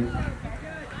given by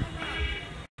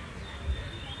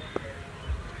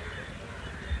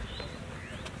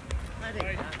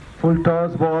full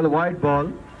toss ball, wide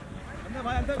ball,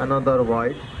 another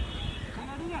wide.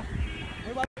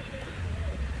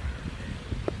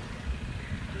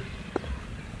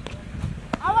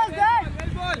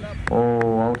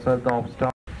 Oh, outside the off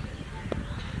stump.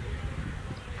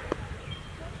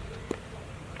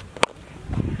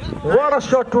 What a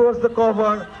shot towards the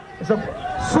cover. It's a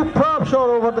superb shot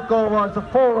over the cover. It's a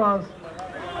 4 runs.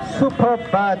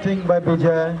 Superb batting by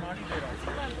Vijay.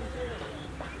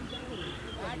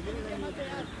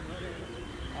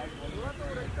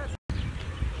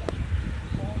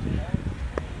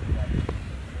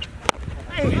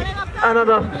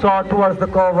 Another shot towards the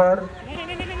cover.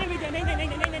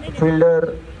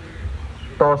 Fielder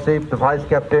Tausif, the vice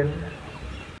captain.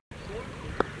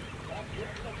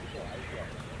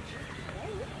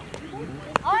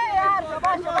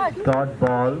 Dot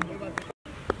ball.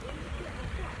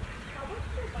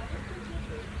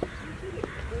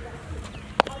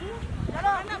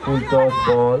 Full toss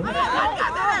ball.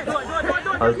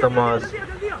 Altamas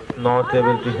not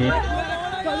able to hit.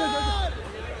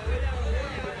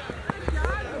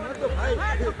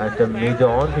 At the mid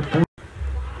on, he put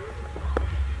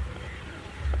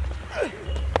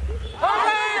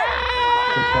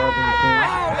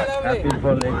happy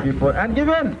for leg before and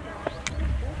given.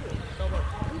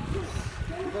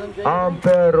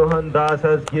 Umpire Rohan Das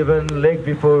has given leg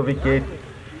before wicket.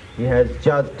 He has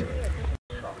judged.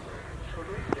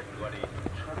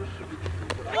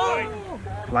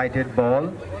 Flighted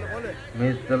ball.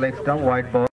 Missed the leg stump.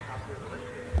 Wide ball.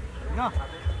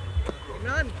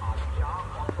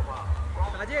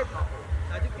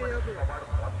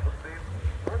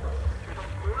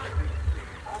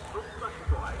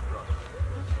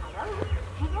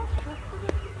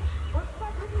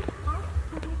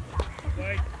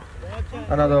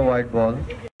 Another wide ball.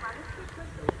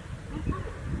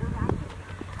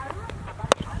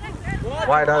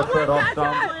 Wide outside off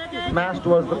stump. Smashed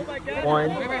towards the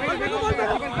point.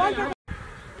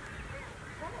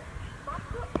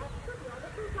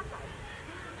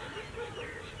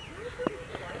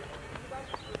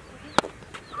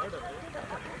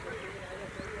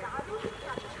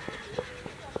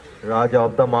 Raja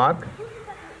off the mark.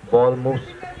 Ball moves.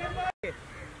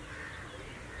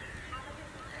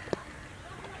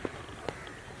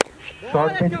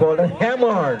 Short pitch ball and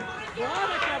hammered.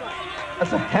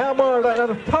 That's a hammered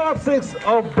and a top 6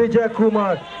 of Vijay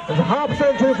Kumar. It's a half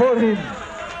century for him.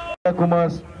 Vijay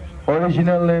Kumar's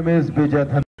original name is Vijay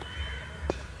Dhan.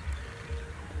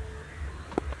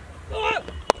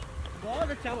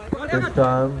 This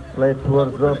time played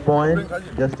towards the point.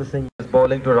 Just a single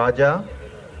bowling to Raja.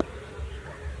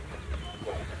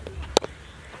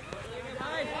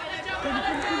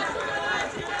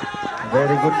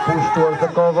 Very good push towards the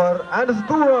cover and it's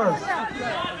 2 runs.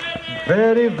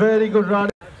 Very, very good run.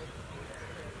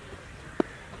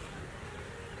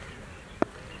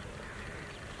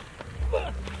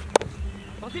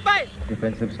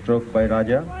 Defensive stroke by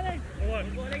Raja.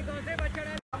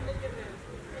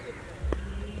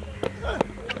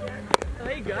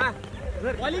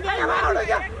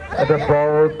 At the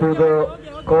ball to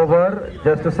the cover,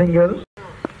 just a single.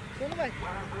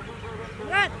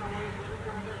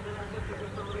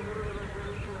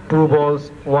 Two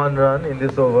balls, 1 run in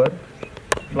this over.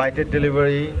 Flighted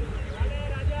delivery.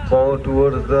 Ball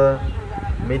towards the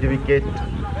mid wicket. 1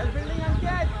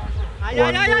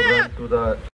 more run to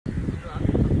the.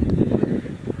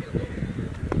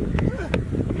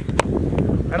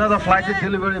 Another flighted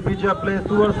delivery. Vijay plays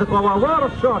towards the cover. What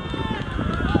a shot!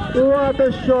 What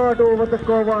a shot over the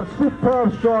cover.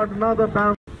 Superb shot. Another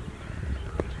bounce.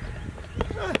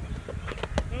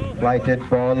 Flighted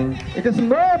ball. It is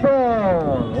no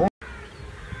ball.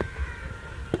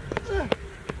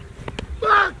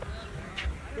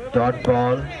 Dot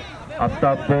ball.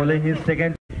 After bowling his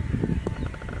second.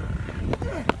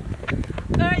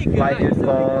 Lighted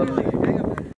ball.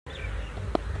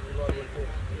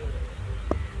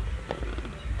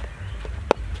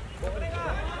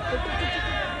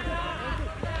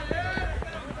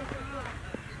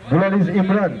 Bowler is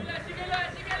Imran.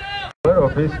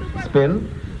 Of his spell.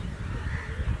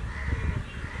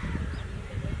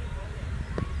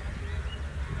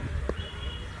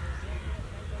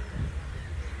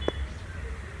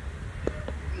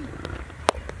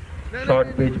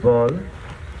 Short pitch ball.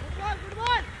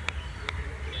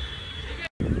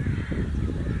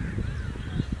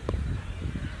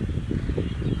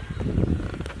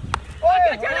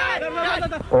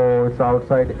 Oh, it's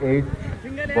outside 8.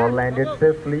 Ball landed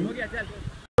safely.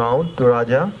 Down to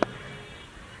Raja.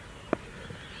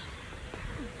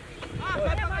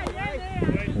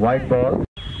 White ball.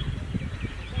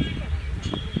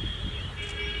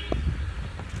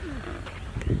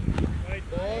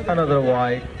 Another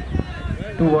wide.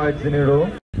 2 wides in a row.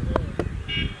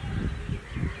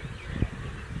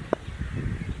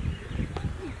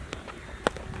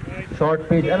 Short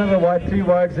pitch. Another wide. 3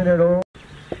 wides in a row.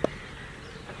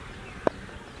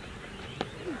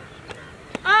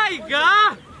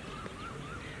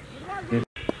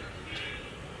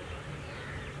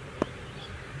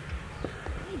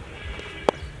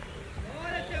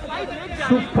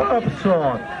 Superb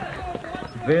shot.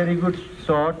 Very good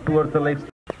shot towards the leg.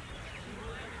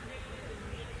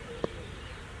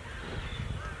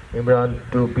 Imran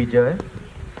to Bijay.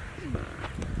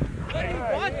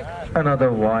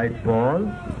 Another wide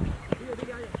ball.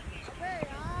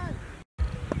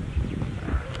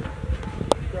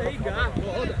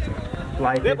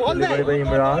 Slighted delivery by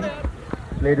Imran.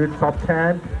 Played with soft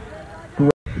hand.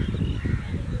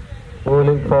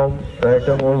 Bowling from right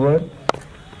arm over.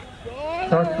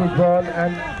 Short pitch ball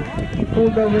and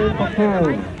pulled away for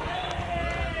 4.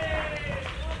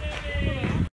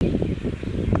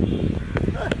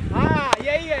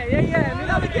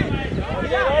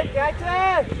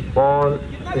 Ball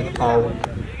is out.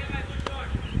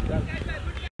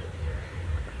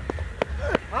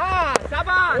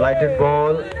 Lighted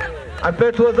ball and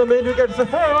played towards the main wicket. It's a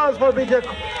 4 runs for Bijay.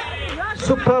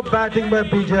 Superb batting by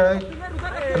Bijay.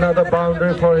 Another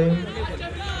boundary for him.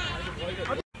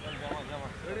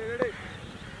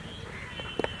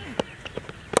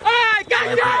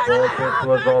 Ball played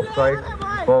towards the offside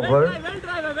cover.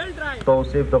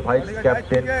 Tausif, the vice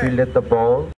captain, fielded the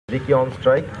ball. Vicky on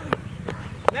strike.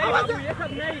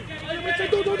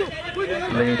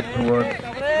 Played towards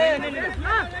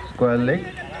square leg.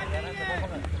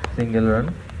 Single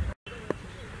run.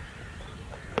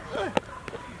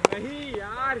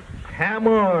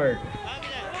 Hammered.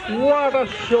 What a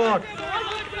shot.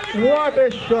 What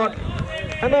a shot.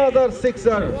 Another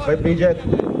sixer by Bijay.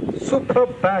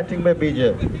 Superb batting by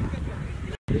Bijay.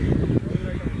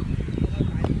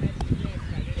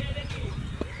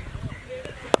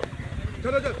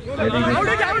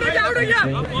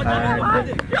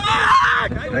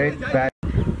 And great bat.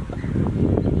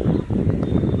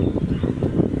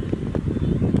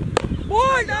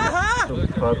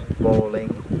 Superb bowling.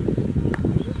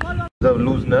 The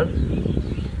loosener.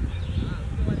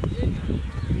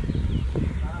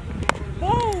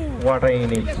 What a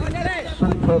innings.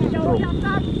 Superb stroke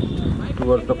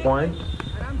towards the point.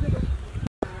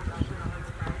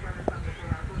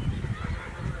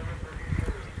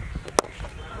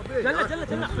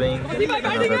 In swing,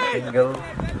 another single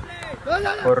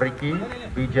for Ricky.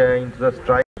 Bijay into the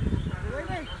strike.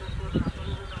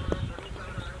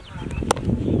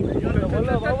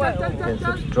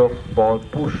 Defensive stroke, ball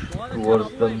push towards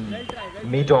the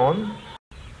mid-on.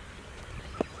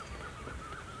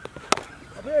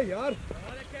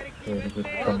 Very good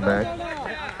comeback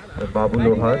by Babu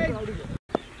Lohar.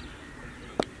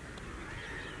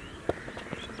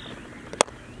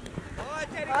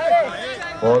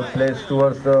 Ball plays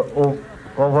towards the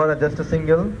cover, just a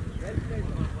single.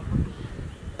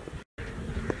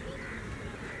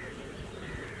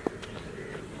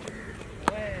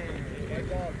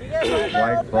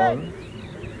 White ball.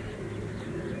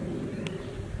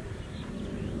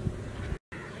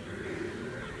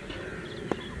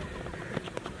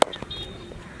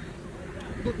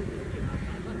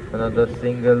 Another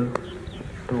single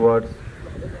towards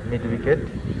mid wicket.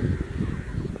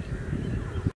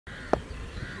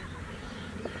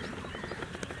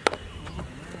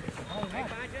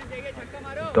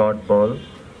 Dot ball.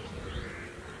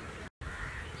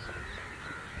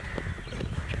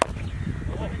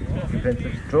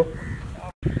 Defensive stroke.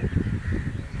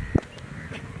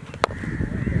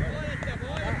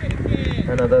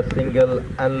 Another single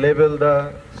and level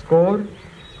the score.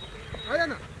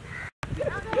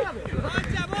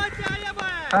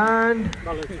 And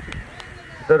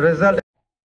the result